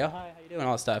my business day. Oh, hi, how you doing?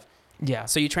 All that stuff. Yeah.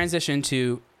 So you transition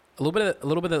to a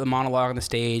little bit of the monologue on the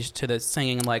stage to the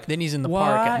singing and like. Then he's in the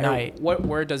park at night. What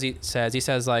word does he says? He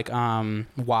says like,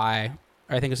 why?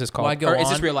 Or I think it's just called. Why go on? Is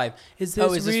this real life? Is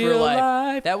this real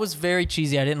life? That was very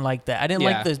cheesy. I didn't like that. I didn't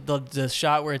like the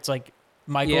shot where it's like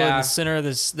Michael in the center of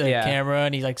the camera,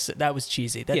 and he like that was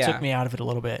cheesy. That took me out of it a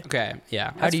little bit. Okay,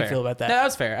 yeah. How do you feel about that? That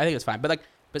was fair. I think it's fine. But like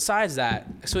besides that,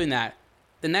 excluding that,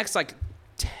 the next like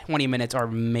 20 minutes are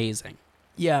amazing.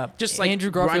 Yeah, just like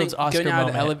Andrew Garfield's Oscar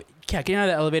moment. Getting out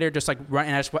of the elevator, just like run,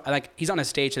 and I just like he's on a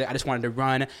stage. I just wanted to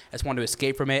run. I just wanted to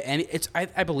escape from it, and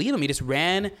I believe him. He just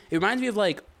ran. It reminds me of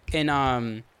like in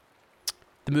the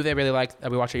movie I really liked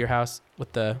that we watched at your house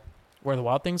with the Where the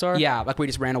Wild Things Are. Yeah, like we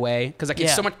just ran away because like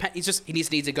he's so much. He needs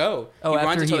to go. Oh, he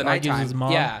runs until the nighttime. His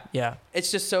mom. Yeah.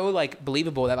 It's just so like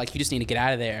believable that like you just need to get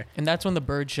out of there. And that's when the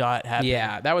bird shot happened.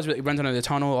 Yeah, that was really, he runs under the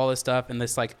tunnel, all this stuff, and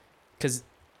this like because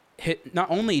not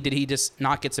only did he just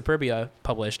not get Superbia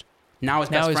published, now his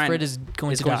best friend is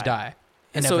going to die.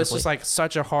 And so it's just like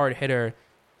such a hard hitter.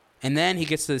 And then he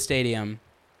gets to the stadium.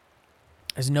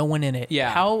 There's no one in it.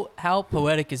 Yeah. How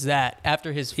poetic is that?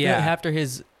 After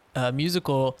his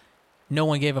musical, no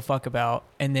one gave a fuck about,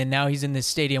 and then now he's in this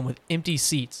stadium with empty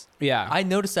seats. Yeah. I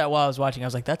noticed that while I was watching. I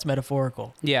was like, that's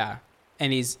metaphorical. Yeah.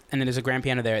 And then there's a grand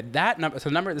piano there.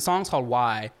 The song's called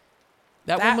Why.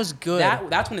 That one was good.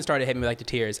 That's when it started hitting me like the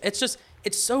tears.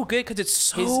 It's so good because it's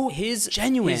so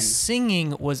genuine. His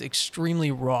singing was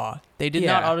extremely raw. They did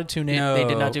not auto-tune it. No, they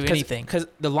did not do anything. Because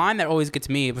the line that always gets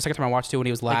me, the second time I watched it, when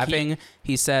he was laughing,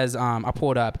 he says, I'll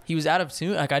pull it up. He was out of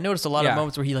tune. Like I noticed a lot of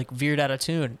moments where he like veered out of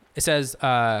tune. It says,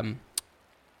 when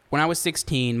I was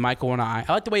 16, Michael and I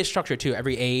like the way it's structured too.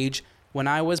 Every age. When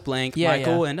I was blank,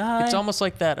 Michael and I. It's almost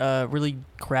like that really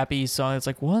crappy song. It's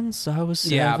like, once I was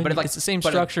 7. Yeah, but it's the same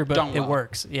structure, but it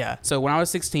works. Yeah. So when I was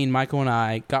 16, Michael and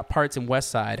I got parts in West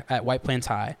Side at White Plains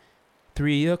High.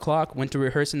 3 o'clock, went to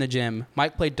rehearse in the gym.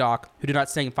 Mike played Doc, who did not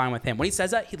sing fine with him. When he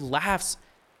says that, he laughs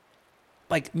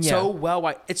so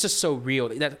well. It's just so real.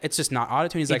 It's just not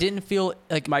auto-tune. It didn't feel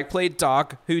like... Mike played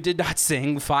Doc, who did not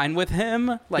sing fine with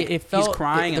him. Like, it felt, he's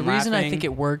crying and laughing. The reason I think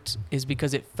it worked is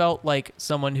because it felt like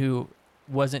someone who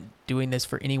wasn't doing this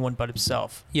for anyone but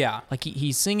himself. Yeah. Like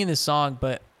he's singing this song,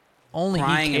 but only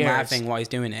crying he cares. And laughing while he's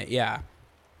doing it. Yeah.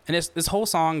 And this whole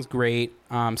song's great.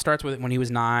 Starts with when he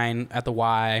was 9 at the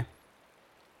Y.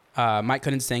 Mike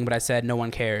couldn't sing, but I said no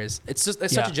one cares. It's such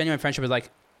a genuine friendship. It's like,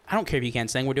 I don't care if you can't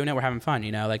sing. We're doing it. We're having fun.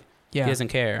 You know, like he doesn't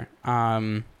care.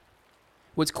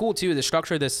 What's cool too, the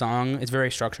structure of this song is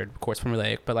very structured, of course,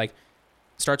 formulaic, but like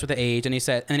starts with the age, and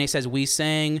then he says we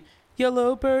sang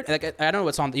Yellow Bird. Like I don't know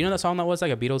what song. You know that song that was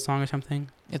like a Beatles song or something?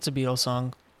 It's a Beatles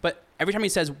song. But every time he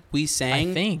says we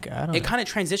sang, it kind of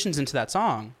transitions into that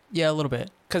song. Yeah, a little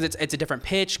bit. Because it's a different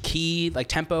pitch, key, like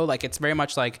tempo. Like it's very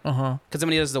much like because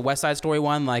somebody does the West Side Story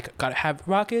one, like gotta have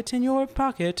rocket in your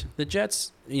pocket, the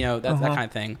Jets, you know that kind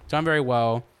of thing. Done very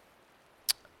well.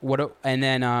 And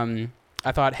then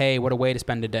I thought, hey, what a way to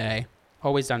spend a day.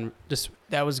 Always done just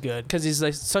that was good because he's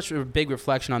like such a big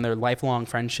reflection on their lifelong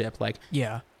friendship. Like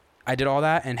I did all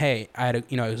that, and hey, I had it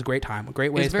was a great time, a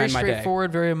great way to spend my day. Very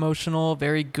straightforward, very emotional,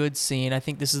 very good scene. I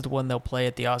think this is the one they'll play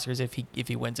at the Oscars if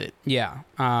he wins it. Yeah.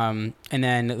 And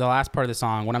then the last part of the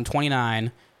song, when I'm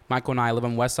 29, Michael and I live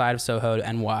on west side of Soho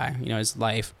to NY. You know, his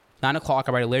life. 9 o'clock,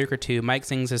 I write a lyric or two. Mike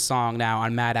sings his song now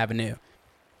on Mad Avenue.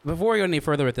 Before we go any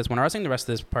further with this one, I was singing the rest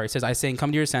of this part. It says, I sing,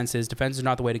 come to your senses. Defense is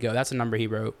not the way to go. That's a number he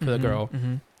wrote for the girl.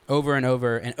 Mm-hmm. Over and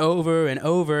over and over and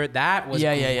over. That was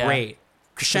great.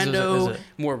 Crescendo,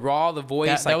 more raw, the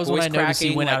voice, that was voice when I noticed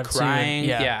he went out crying.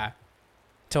 Yeah.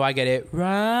 Till I get it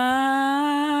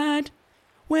right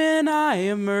when I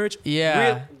emerge.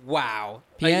 Yeah. Wow.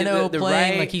 Piano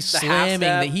playing, like he's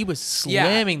slamming. He was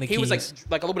slamming the keys. He was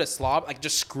like a little bit of slob, like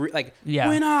just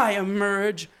when I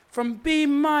emerge from B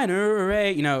minor or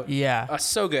A, you know. Yeah.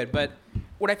 So good. But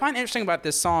what I find interesting about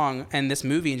this song and this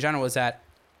movie in general is that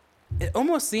it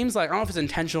almost seems like, I don't know if it's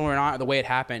intentional or not, the way it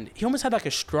happened, he almost had like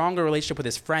a stronger relationship with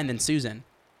his friend than Susan.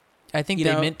 I think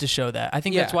they meant to show that. I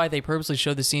think that's why they purposely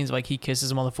showed the scenes like he kisses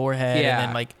him on the forehead. Yeah.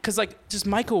 And then because like just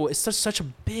Michael is such a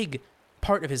big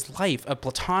part of his life, a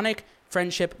platonic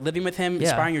friendship, living with him,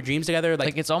 inspiring your dreams together.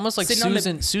 Like it's almost like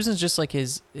Susan's just like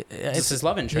his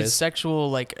love interest, his sexual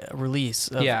like release.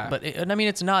 But I mean,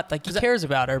 it's not like he that, cares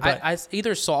about her. But I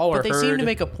either saw or but they heard. seem to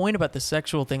make a point about the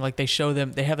sexual thing. Like they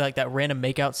have like that random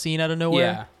makeout scene out of nowhere.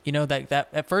 Yeah. You know, that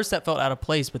at first that felt out of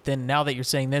place, but then now that you're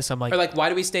saying this, I'm like, or like, why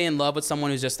do we stay in love with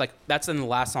someone who's just like, that's in the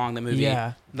last song of the movie.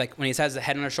 Yeah. Like when he has the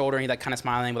head on her shoulder and he like kind of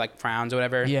smiling with like frowns or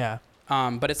whatever. Yeah.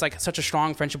 But it's like such a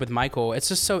strong friendship with Michael. It's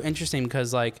just so interesting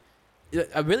because like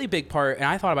a really big part, and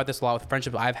I thought about this a lot with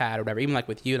friendship I've had or whatever, even like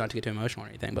with you, not to get too emotional or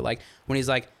anything, but like when he's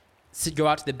like, go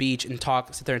out to the beach and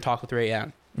sit there and talk with Ray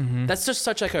Ann. Mm-hmm. That's just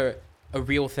such like a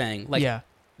real thing. Like,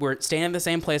 we're staying at the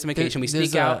same place on vacation. We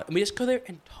sneak out and we just go there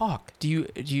and talk. Do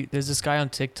you? There's this guy on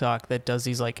TikTok that does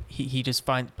these like he just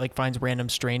finds random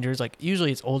strangers. Like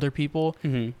usually it's older people,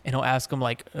 and he'll ask them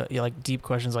like deep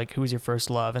questions like who was your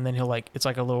first love, and then he'll like it's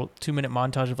like a little 2-minute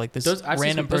montage of like this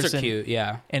random person. Those are cute,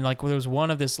 yeah. And like there was one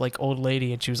of this like old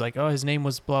lady, and she was like, oh, his name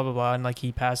was blah blah blah, and like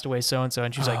he passed away so and so,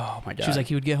 and she was like, oh my God. She was like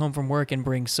he would get home from work and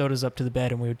bring sodas up to the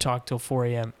bed, and we would talk till 4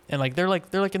 a.m. And like they're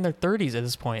like in their 30s at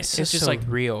this point. It's just so like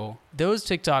real. Those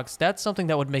TikToks, that's something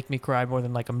that would make me cry more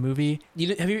than like a movie.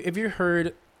 Have you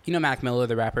heard, Mac Miller,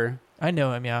 the rapper? I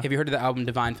know him, yeah. Have you heard of the album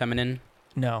Divine Feminine?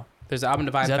 No. There's the album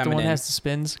Divine Feminine. Is that the one that has the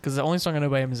spins? Because the only song I know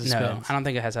by him is the spins. No, I don't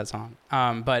think it has that song.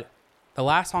 But the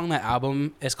last song on that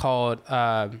album is called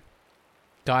God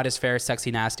is Fair,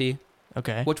 Sexy, Nasty.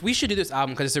 Okay. Which we should do this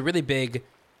album because it's a really big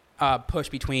push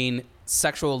between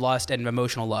sexual lust and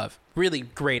emotional love. Really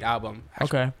great album.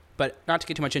 Actually. Okay. But not to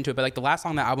get too much into it, but like the last song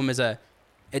on that album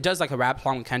it does like a rap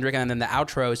song with Kendrick, and then the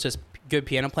outro is just good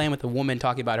piano playing with a woman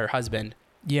talking about her husband.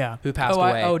 Yeah. Who passed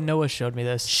away. Noah showed me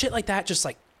this. Shit like that just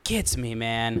like gets me,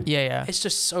 man. Yeah. It's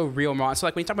just so real, man. So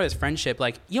like when you talk about his friendship,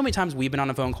 like you know how many times we've been on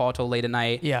a phone call till late at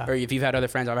night? Yeah. Or if you've had other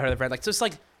friends, I've had other friends. Like just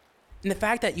like, and the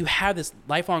fact that you have this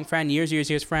lifelong friend,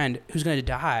 years friend who's gonna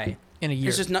die in a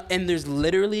year. There's just and there's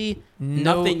literally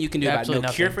nothing you can do about it. No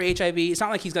cure for HIV. It's not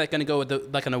like he's like gonna go with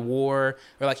like in a war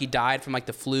or like he died from like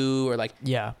the flu or like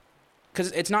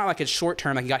because it's not like it's short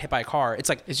term, like he got hit by a car. It's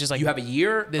just like you have a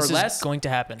year or less. This is going to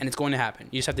happen. And it's going to happen.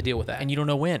 You just have to deal with that. And you don't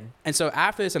know when. And so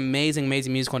after this amazing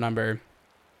musical number,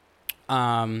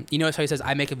 you notice how he says,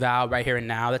 I make a vow right here and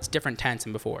now? That's different tense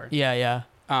than before. Yeah.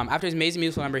 After his amazing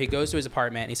musical number, he goes to his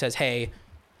apartment and he says, hey,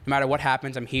 no matter what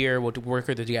happens, I'm here. We'll work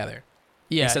with it together.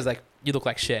 Yeah. And he says, like, you look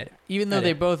like shit. Even though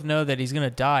they both know that he's going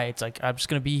to die, it's like, I'm just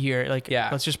going to be here. Like,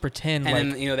 let's just pretend.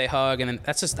 And then, they hug. And then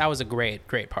that was a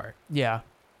great part. Yeah.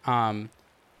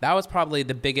 That was probably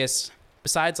the biggest,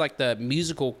 besides like the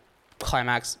musical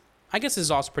climax. I guess this is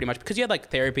also pretty much because you had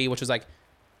like Therapy, which was like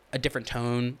a different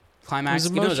tone climax.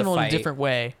 It was emotional in a different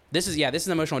way. This is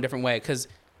emotional in a different way because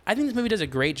I think this movie does a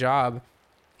great job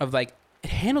of like, it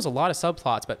handles a lot of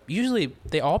subplots, but usually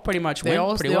they all pretty much went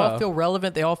pretty well. They all feel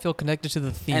relevant. They all feel connected to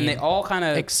the theme. And they all kind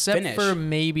of except for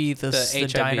maybe the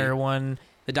diner one.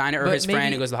 The diner or his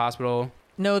friend who goes to the hospital.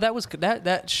 No,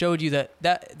 that showed you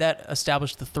that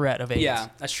established the threat of AIDS. Yeah,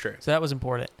 that's true. So that was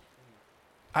important.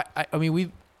 I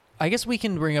mean, I guess we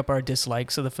can bring up our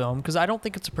dislikes of the film because I don't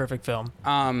think it's a perfect film.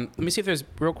 Let me see if there's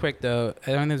real quick though.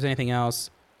 I don't think there's anything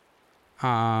else. As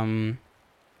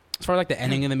far as like the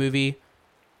ending of the movie,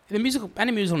 the musical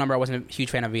number I wasn't a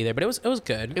huge fan of either, but it was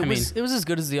good. It was as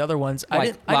good as the other ones.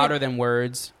 Like Louder Than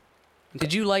Words.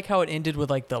 Did you like how it ended with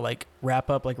like the like wrap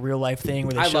up like real life thing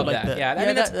where they showed like that. I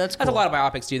mean that's cool. A lot of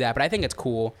biopics do that, but I think it's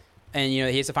cool. And he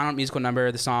has the final musical number,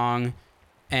 the song,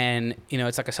 and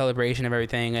it's like a celebration of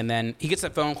everything. And then he gets a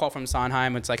phone call from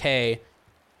Sondheim. It's like, hey,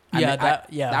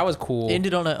 that was cool. It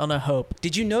ended on a hope.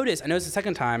 Did you notice? I noticed the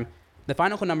second time. The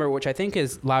final number, which I think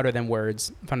is Louder Than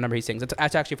Words, the final number he sings.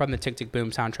 That's actually from the Tick Tick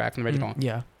Boom soundtrack from the original.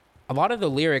 Yeah. A lot of the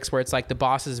lyrics where it's like the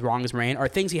boss is wrong as rain are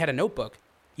things he had in a notebook.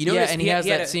 And he has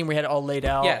that scene where he had it all laid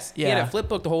out. Yes. Yeah. He had a flip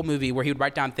book the whole movie where he would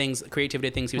write down things,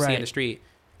 creativity things he would see in the street.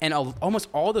 And almost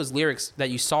all those lyrics that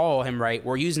you saw him write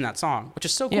were used in that song, which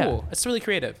is so cool. Yeah. It's really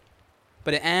creative.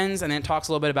 But it ends and then it talks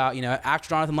a little bit about, actor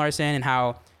Jonathan Larson and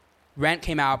how Rent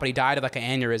came out, but he died of like an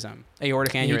aneurysm,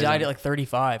 aortic aneurysm. He died at like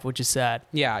 35, which is sad.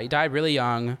 Yeah, he died really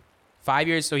young. 5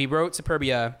 years. So he wrote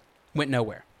Superbia, went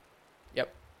nowhere.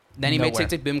 Yep. Then he made Tick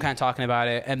Tick Boom, kind of talking about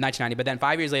it in 1990. But then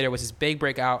 5 years later was his big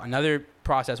breakout. Another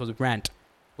process was Rent,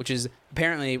 which is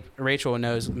apparently, Rachel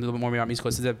knows a little bit more about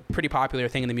musicals. It's a pretty popular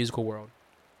thing in the musical world.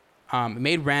 It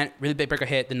made Rent, really big breakout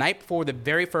hit. The night before the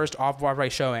very first off-Broadway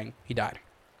showing, he died.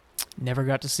 Never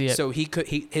got to see it. So his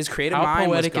creative mind was gone. How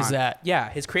poetic is that? Yeah,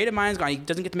 his creative mind's gone. He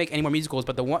doesn't get to make any more musicals,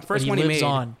 but the first one he made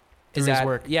on is his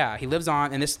work. Yeah, he lives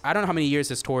on, and this I don't know how many years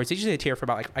this tours. He usually tour for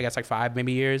about 5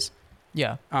 maybe years.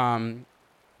 Yeah.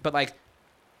 But like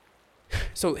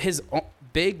So his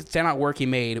big standout work he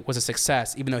made was a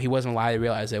success, even though he wasn't alive to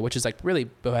realize it, which is like really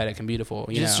poetic and beautiful.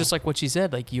 It's just like what she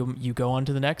said. Like you go on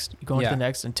to the next, you go on to the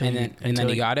next until then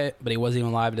he got it, but he wasn't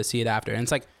even alive to see it after. And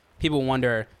it's like people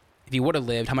wonder if he would have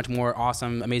lived, how much more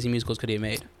awesome, amazing musicals could he have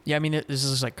made? Yeah, I mean, this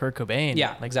is like Kurt Cobain.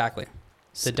 Yeah, like, exactly.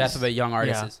 The death of a young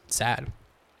artist is sad.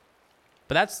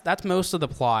 But that's most of the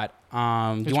plot. Do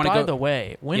you want to go? By the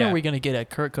way, when are we going to get a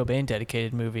Kurt Cobain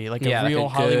dedicated movie, like a real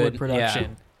Hollywood production?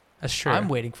 Yeah, that's true. I'm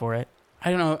waiting for it.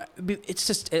 I don't know.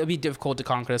 It'll be difficult to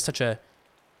conquer. It's such a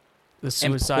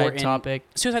suicide topic,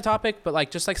 but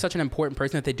like just like such an important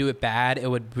person. If they do it bad, it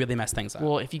would really mess things up.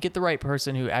 Well, if you get the right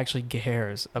person who actually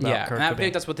cares about Kurt Cobain, I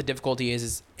think that's what the difficulty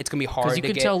is it's gonna be hard. Because you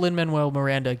can tell Lin-Manuel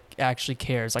Miranda actually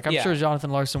cares. Like I'm sure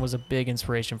Jonathan Larson was a big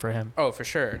inspiration for him. Oh, for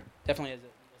sure, definitely as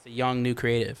a young new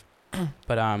creative.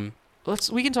 But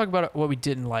we can talk about what we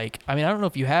didn't like. I mean, I don't know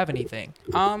if you have anything.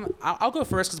 I'll go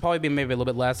first because it'll probably be maybe a little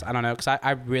bit less. I don't know because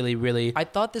I really I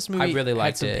thought this movie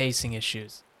had some pacing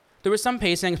issues. There was some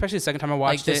pacing, especially the second time I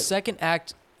watched it. Like the second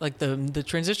act, like the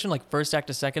transition, like first act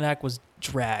to second act was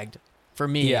dragged for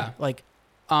me. Yeah. Like,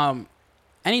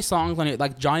 any songs when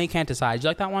like Johnny Can't Decide? Did you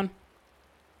like that one?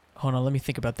 Hold on, let me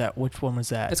think about that. Which one was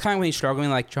that? It's kind of when he's struggling,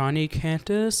 like Johnny can't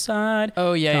decide.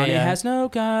 Oh yeah, Johnny has no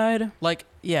guide. Like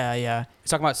yeah.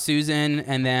 He's talking about Susan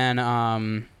and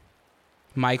then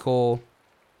Michael.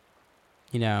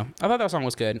 You know, I thought that song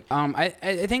was good. I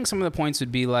think some of the points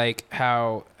would be like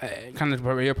how kind of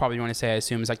what you're probably want to say. I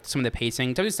assume is like some of the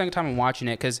pacing. That was the second time I'm watching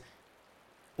it because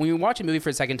when you watch a movie for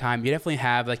the second time, you definitely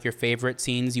have like your favorite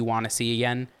scenes you want to see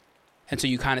again, and so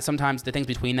you kind of sometimes the things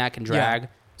between that can drag. Yeah.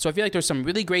 So I feel like there's some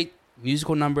really great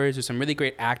musical numbers, there's some really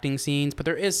great acting scenes, but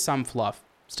there is some fluff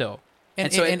still,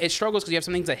 and so it struggles because you have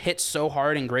some things that hit so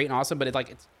hard and great and awesome, but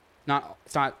it's not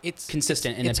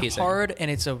consistent in the pacing. It's hard, and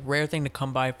it's a rare thing to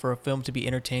come by for a film to be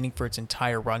entertaining for its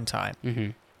entire runtime.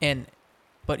 Mm-hmm.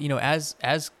 But you know,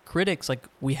 as critics, like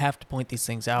we have to point these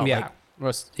things out. Yeah,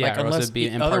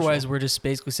 otherwise we're just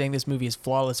basically saying this movie is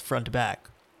flawless front to back,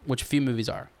 which few movies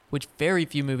are. Which very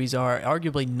few movies are,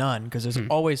 arguably none, because there's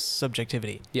always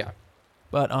subjectivity. Yeah.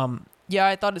 But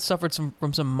I thought it suffered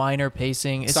from some minor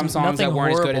pacing. Some songs that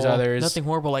weren't as good as others. Nothing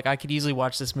horrible. Like I could easily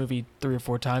watch this movie 3 or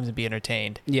 4 times and be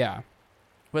entertained. Yeah.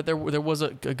 But there was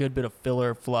a good bit of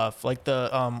filler fluff. Like the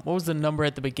what was the number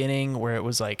at the beginning where it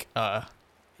was like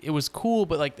it was cool,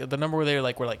 but like the number where they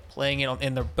were playing it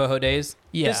in the Boho Days.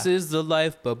 Yeah. This is the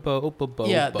life,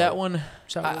 Yeah, that one.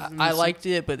 I liked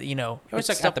it, but you know, it's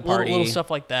like at the party, little stuff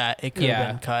like that. It could have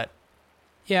been cut.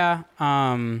 Yeah.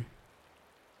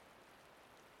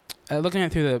 Looking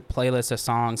at through the playlist of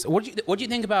songs, what do you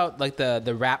think about like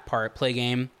the rap part, Play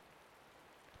Game?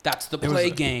 That's the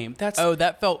play game.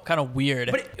 That felt kind of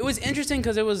weird. But it was interesting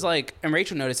because it was like, and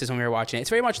Rachel noticed this when we were watching it. It's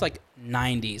very much like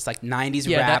 90s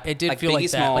rap. It did like feel Biggie like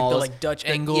Smalls, that, like the Dutch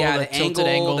angle, the tilted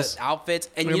angles, the outfits.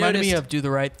 And it reminded me of Do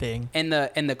the Right Thing. In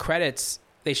the credits,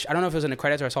 I don't know if it was in the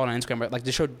credits or I saw it on Instagram, but like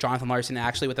they showed Jonathan Larson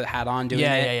actually with the hat on doing it.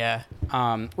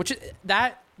 Yeah. Which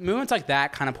that moments like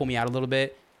that kind of pull me out a little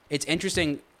bit. It's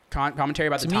interesting commentary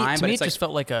about the time, but it just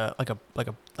felt like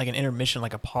an intermission,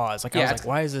 like a pause. Like I was like,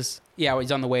 why is this? Yeah,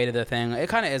 he's on the way to the thing. It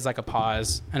kind of is like a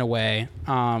pause in a way.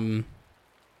 What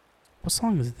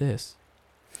song is this?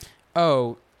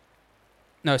 Oh,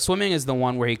 no, Swimming is the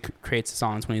one where he creates the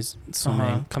songs when he's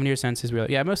swimming. Come to Your Senses,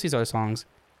 real. Yeah, most of these other songs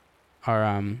are.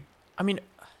 I mean,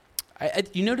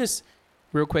 you notice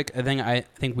real quick. A thing I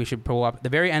think we should pull up at the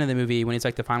very end of the movie when it's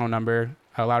like the final number,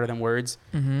 Louder Than Words.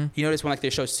 Mm-hmm. You notice when like they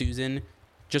show Susan.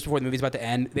 Just before the movie's about to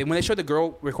end, when they showed the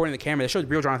girl recording the camera, they showed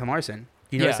real Jonathan Larson.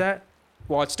 You notice that?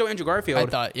 Well, it's still Andrew Garfield. I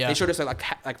thought, yeah. They showed us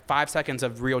like 5 seconds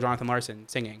of real Jonathan Larson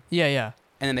singing. Yeah.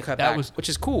 And then they cut back, which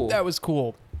is cool. That was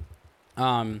cool.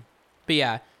 But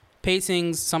yeah,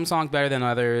 pacings, some songs better than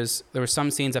others. There were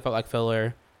some scenes that felt like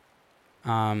filler.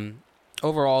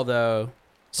 Overall, though,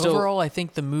 I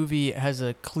think the movie has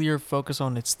a clear focus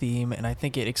on its theme, and I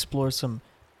think it explores some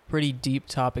pretty deep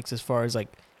topics as far as like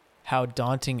how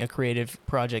daunting a creative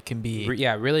project can be.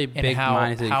 Yeah, really big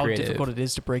minded how difficult it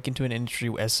is to break into an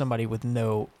industry as somebody with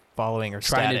no following or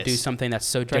trying status. To do something that's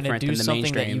so different than the mainstream. Trying to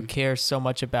do something that you care so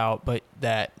much about, but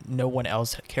that no one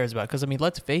else cares about. Because I mean,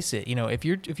 let's face it. You know, if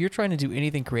you're trying to do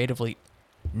anything creatively,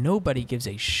 nobody gives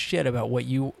a shit about what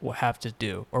you have to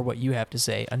do or what you have to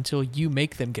say until you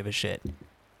make them give a shit.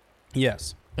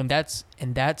 Yes. And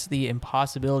that's the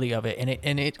impossibility of it,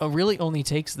 and it really only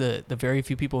takes the very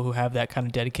few people who have that kind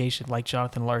of dedication, like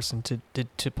Jonathan Larson,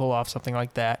 to pull off something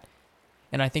like that.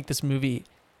 And I think this movie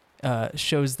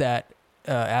shows that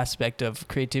aspect of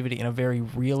creativity in a very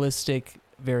realistic,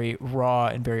 very raw,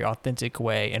 and very authentic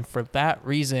way. And for that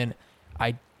reason,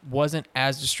 I wasn't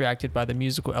as distracted by the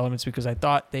musical elements because I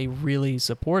thought they really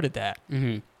supported that.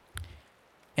 Mm-hmm.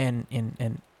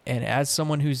 And as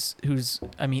someone who's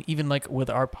I mean, even like with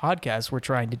our podcast, we're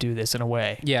trying to do this in a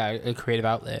way. Yeah, a creative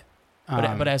outlet.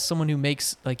 But as someone who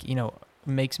makes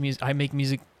makes music, I make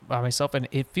music by myself, and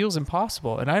it feels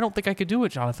impossible. And I don't think I could do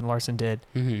what Jonathan Larson did.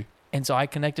 Mm-hmm. And so I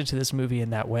connected to this movie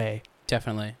in that way.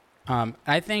 Definitely.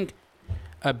 I think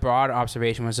a broad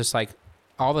observation was just like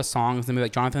all the songs in the movie,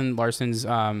 like Jonathan Larson's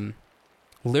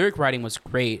lyric writing was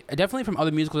great. Definitely from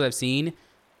other musicals I've seen,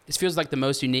 this feels like the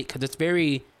most unique because it's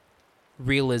very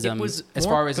realism. It was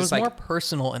more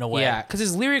personal in a way. Yeah, because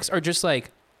his lyrics are just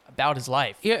like about his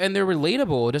life. Yeah, and they're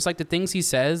relatable. Just like the things he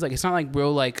says, like it's not like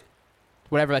real like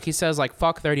whatever. Like he says like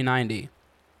fuck 3090.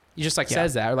 He just like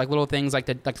says that, or like little things like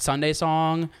the Sunday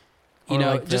song. You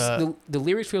know, like just the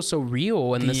lyrics feel so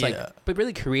real and this like, but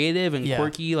really creative and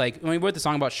quirky. Like when we wrote the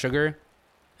song about sugar,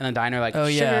 and the diner like,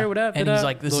 sugar, what up? And he's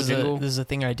like, this is a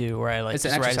thing I do where I like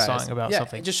just write a song about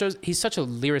something. It just shows he's such a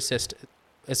lyricist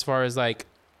as far as like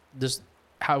just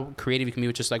how creative he can be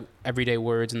with just like everyday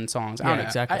words and songs. I don't know.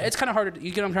 Exactly. It's kind of hard to,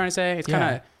 you get what I'm trying to say? It's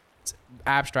kind of it's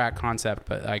abstract concept,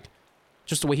 but like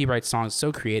just the way he writes songs,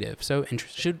 so creative, so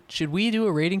interesting. Should we do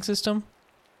a rating system?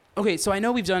 Okay, so I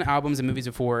know we've done albums and movies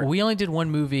before. We only did one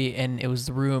movie, and it was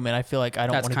The Room, and I feel like I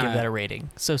don't want to give that a rating.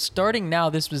 So starting now,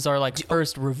 this was our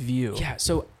first review. Yeah,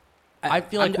 so I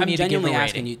feel like we need to give a rating.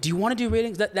 Asking you, do you want to do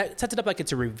ratings? That sets it up like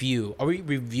it's a review. Are we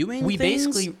reviewing we things?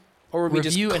 Basically or are we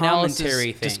review, just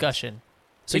analysis, discussion.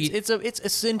 So it's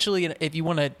essentially, if you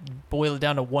want to boil it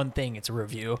down to one thing, it's a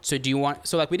review. So do you want,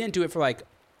 so like we didn't do it for like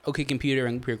OK Computer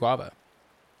and Pure Guava.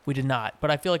 We did not,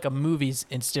 but I feel like a movie's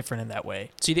it's different in that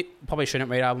way. So you think probably shouldn't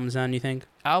rate albums then, you think?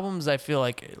 Albums, I feel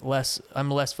like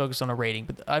I'm less focused on a rating,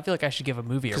 but I feel like I should give a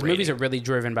movie a rating. Because movies are really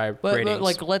driven by ratings. But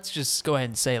like, let's just go ahead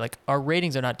and say like our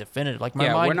ratings are not definitive. Like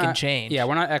my mind can change. Yeah,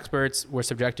 we're not experts. We're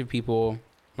subjective people.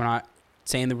 We're not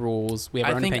saying the rules. We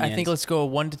have our own opinions. I think let's go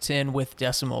 1 to 10 with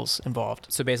decimals involved.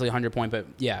 So basically 100 point, but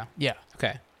yeah. Yeah.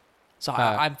 Okay. So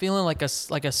I'm feeling like a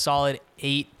solid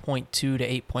 8.2 to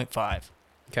 8.5.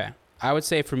 Okay. I would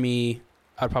say for me,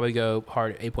 I'd probably go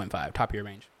hard at 8.5, top of your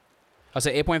range. I'll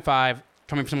say 8.5,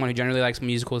 coming from someone who generally likes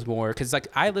musicals more. Because like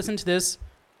I listened to this,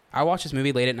 I watched this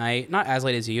movie late at night, not as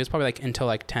late as you. It was probably like until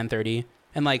like 10:30.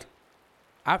 And like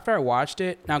after I watched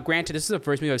it, now granted, this is the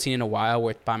first movie I've seen in a while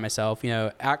with by myself. You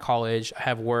know, at college, I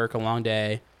have work, a long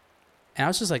day, and I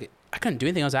was just like, I couldn't do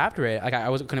anything else after it. Like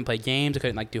couldn't play games, I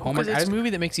couldn't like do homework. Because it's a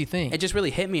movie that makes you think. It just really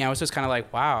hit me. I was just kind of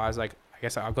like, wow. I was like, I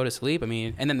guess I'll go to sleep. I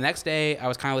mean, and then the next day, I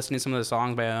was kind of listening to some of the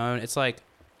songs by my own. It's like,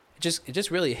 it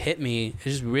just really hit me. It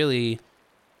just really,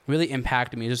 really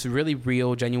impacted me. It was really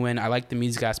real, genuine. I liked the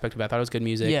music aspect of it. I thought it was good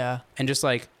music. Yeah. And just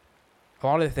like a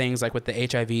lot of the things, like with the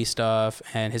HIV stuff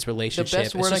and his relationship. The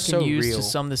best word I can use to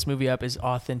sum this movie up is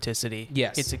authenticity.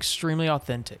 Yes. It's extremely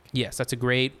authentic. Yes, that's a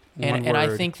great and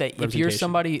I think that if you're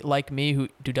somebody like me who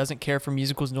doesn't care for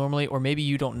musicals normally, or maybe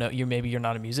you don't know, you're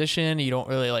not a musician, you don't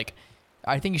really like,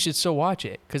 I think you should still watch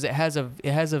it because it has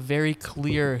a very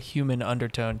clear human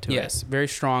undertone to it. Yes, very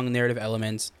strong narrative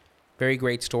elements, very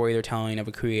great story they're telling of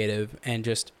a creative, and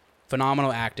just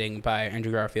phenomenal acting by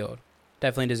Andrew Garfield.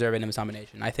 Definitely deserving of his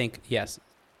nomination. I think, yes,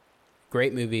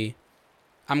 great movie.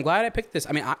 I'm glad I picked this.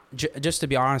 I mean, just to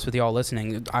be honest with y'all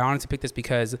listening, I honestly picked this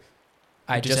because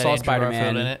I just saw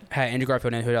Spider-Man. Had Andrew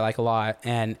Garfield in it, who I like a lot,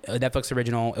 and a Netflix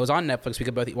original. It was on Netflix. We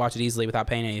could both watch it easily without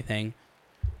paying anything.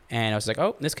 And I was like,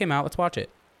 oh, this came out. Let's watch it.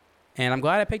 And I'm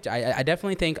glad I picked it. I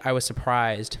definitely think I was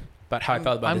surprised about how I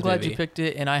felt about this movie. I'm glad you picked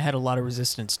it, and I had a lot of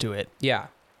resistance to it. Yeah.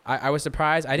 I was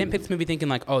surprised. I didn't pick this movie thinking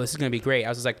like, oh, this is going to be great. I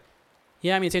was just like,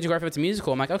 yeah, I mean, it's Andrew Garfield. It's a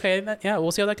musical. I'm like, okay, yeah,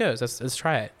 we'll see how that goes. Let's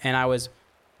try it. And I was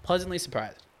pleasantly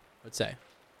surprised, I would say.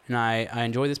 And I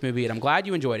enjoyed this movie, and I'm glad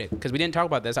you enjoyed it because we didn't talk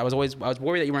about this. I was worried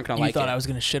that you weren't going to like it. You thought I was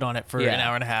going to shit on it for an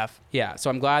hour and a half. Yeah,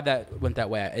 so I'm glad that went that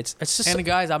way. It's just. And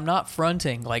guys, I'm not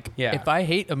fronting. Like, if I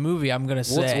hate a movie, I'm going to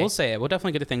say. We'll say it. We'll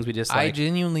definitely get to things we dislike. I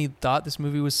genuinely thought this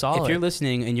movie was solid. If you're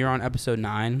listening and you're on episode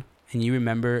 9 and you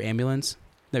remember Ambulance,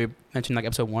 that we mentioned like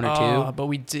episode 1 or 2.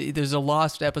 But there's a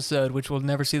lost episode which will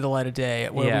never see the light of day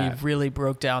where we really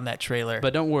broke down that trailer.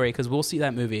 But don't worry, because we'll see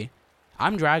that movie.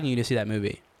 I'm dragging you to see that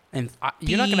movie. And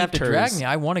you're not going to have to drag me.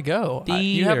 I want to go.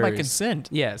 You have my consent.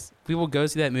 Yes. We will go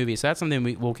see that movie. So that's something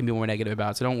we can be more negative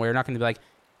about. So don't worry. We're not going to be like,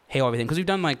 hey, everything. Because we've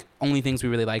done like only things we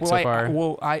really like so far.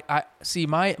 I see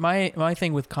my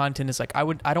thing with content is like I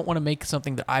don't want to make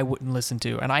something that I wouldn't listen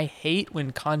to. And I hate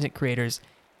when content creators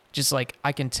just like,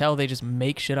 I can tell they just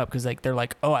make shit up because like they're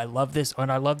like, oh, I love this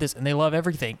and I love this, and they love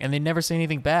everything and they never say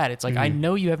anything bad. It's like, I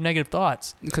know you have negative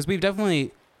thoughts. Because we've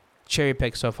definitely cherry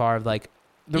picked so far of like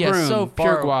The Room,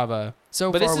 Pure Guava.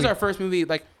 But this is our first movie.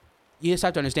 Like, you just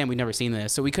have to understand we've never seen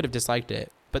this, so we could have disliked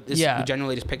it. But we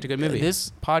generally just picked a good movie.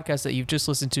 This podcast that you've just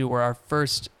listened to were our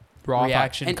first raw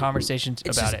reaction and conversations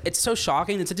about it. It's so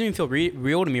shocking. It doesn't even feel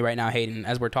real to me right now, Hayden,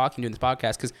 as we're talking during this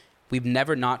podcast, because we've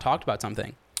never not talked about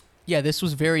something. Yeah, this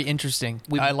was very interesting.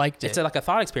 I liked it. It's like a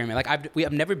thought experiment. Like we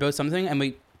have never built something, and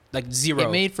we like zero.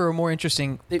 It made for a more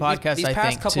interesting podcast. These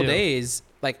past couple days,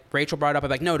 like Rachel brought it up. I'm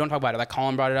like, no, don't talk about it. Like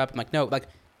Colin brought it up. I'm like, no, like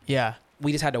yeah.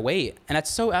 We just had to wait, and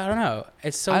that's so I don't know.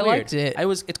 It's so I weird. liked it.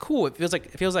 It's cool. It feels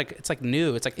like it's like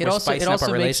new. It's like it also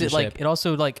makes it like it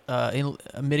also like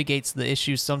mitigates the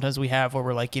issues sometimes we have where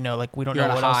we're like we don't know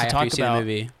what else to talk about.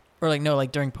 Or like no,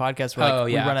 like during podcasts, we're like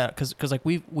we run out because like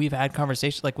we've had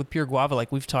conversations like with Pure Guava,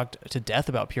 like we've talked to death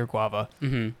about Pure Guava.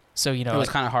 Mm-hmm. So it was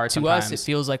kind of hard sometimes. To us. It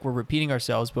feels like we're repeating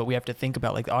ourselves, but we have to think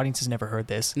about like the audience has never heard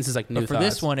this. This is like new. But for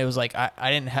this one, it was like I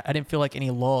didn't feel like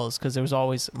any lulls because there was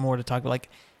always more to talk about.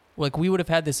 Like we would have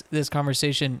had this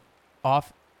conversation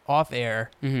off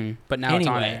air, but now it's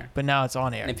on air. But now it's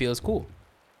on air, and it feels cool.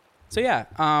 So yeah,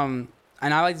 and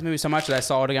I like this movie so much that I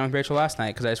saw it again with Rachel last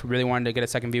night because I just really wanted to get a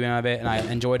second viewing of it, and I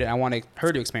enjoyed it. I wanted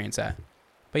her to experience that.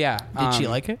 But yeah, did she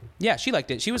like it? Yeah, she liked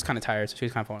it. She was kind of tired, so she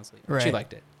was kind of falling asleep. Right. She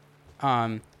liked it.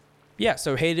 Yeah.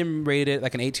 So Hayden rated it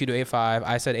like an 8.2 to 8.5.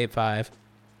 I said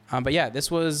 8.5. But yeah, this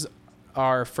was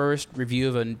our first review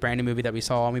of a brand new movie that we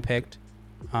saw and we picked.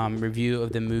 Review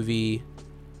of the movie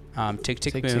Tick,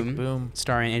 Tick, Boom,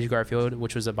 starring Andrew Garfield,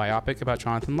 which was a biopic about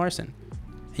Jonathan Larson.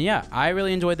 And yeah, I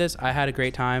really enjoyed this. I had a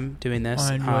great time doing this.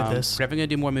 I enjoyed this. We're definitely going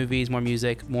to do more movies, more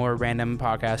music, more random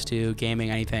podcasts too,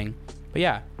 gaming, anything. But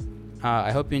yeah,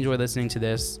 I hope you enjoyed listening to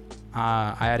this.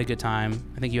 I had a good time.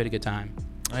 I think you had a good time.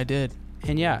 I did.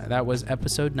 And yeah, that was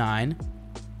episode 9.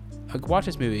 Watch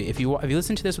this movie. If you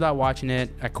listen to this without watching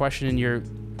it, I question your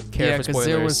care for spoilers. Yeah, because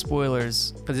there were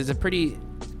spoilers. Because it's a pretty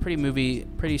movie,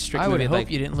 pretty strict movie. I would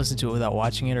hope you didn't listen to it without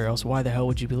watching it, or else why the hell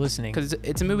would you be listening? Because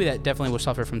it's a movie that definitely will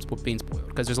suffer from being spoiled.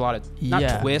 Because there's a lot of,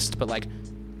 not twist, but like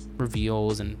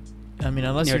reveals and... I mean,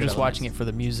 unless you're just watching it for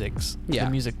the music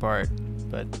part.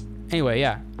 But anyway,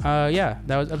 yeah.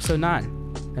 That was episode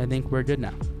 9. I think we're good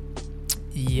now.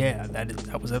 Yeah,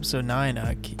 that was episode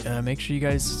 9. Make sure you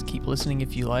guys keep listening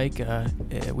if you like.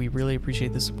 We really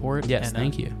appreciate the support. Yes, and,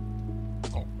 thank you.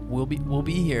 We'll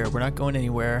be here. We're not going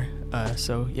anywhere.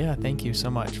 So yeah, thank you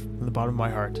so much from the bottom of my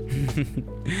heart.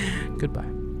 Goodbye.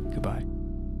 Goodbye.